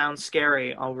called Sound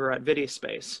Scary over at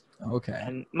VideoSpace. Okay.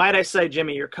 And might I say,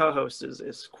 Jimmy, your co-host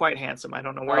is quite handsome. I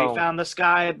don't know where you found this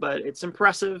guy, but it's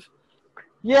impressive.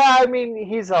 Yeah, I mean,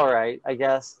 he's all right, I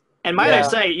guess. And might I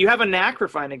say, you have a knack for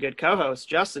finding good co-hosts,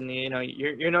 Justin.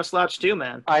 You're no slouch too,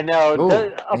 man. I know.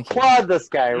 Applaud this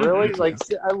guy, really. I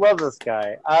love this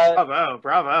guy.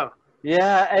 Bravo.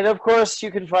 Yeah, and of course you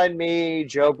can find me,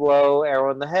 Joe Blow, Arrow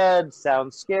in the Head,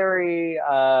 Sound Scary,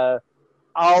 all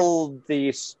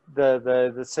the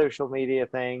social media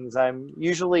things. I'm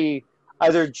usually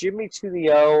either Jimmy to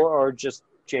the O or just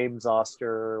James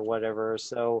Oster or whatever.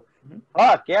 So,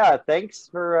 fuck yeah! Thanks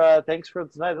for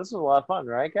tonight. This was a lot of fun,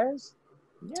 right, guys?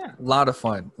 Yeah, a lot of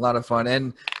fun.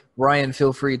 And Ryan,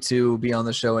 feel free to be on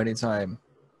the show anytime.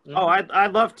 Oh,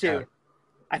 I'd love to. Yeah.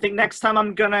 I think next time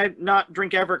I'm gonna not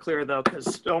drink Everclear though,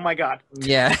 because oh my god.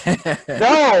 Yeah.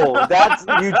 No,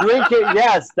 you drink it.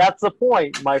 Yes, that's the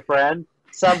point, my friend.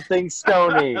 Something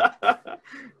Stoney.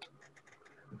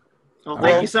 Well,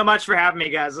 thank you so much for having me,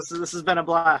 guys. This has been a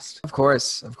blast. Of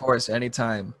course,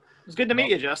 anytime. It was good to meet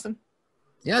you, Justin.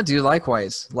 Yeah, dude.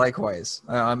 Likewise.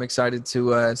 I'm excited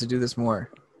to do this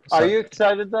more. So, are you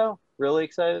excited though? Really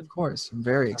excited? Of course, I'm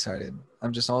very excited.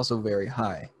 I'm just also very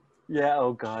high. Yeah.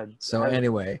 Oh God. So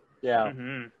anyway. Yeah. All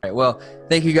right. Well,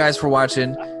 thank you guys for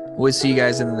watching. We'll see you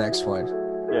guys in the next one.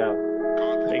 Yeah.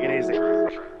 Take it easy.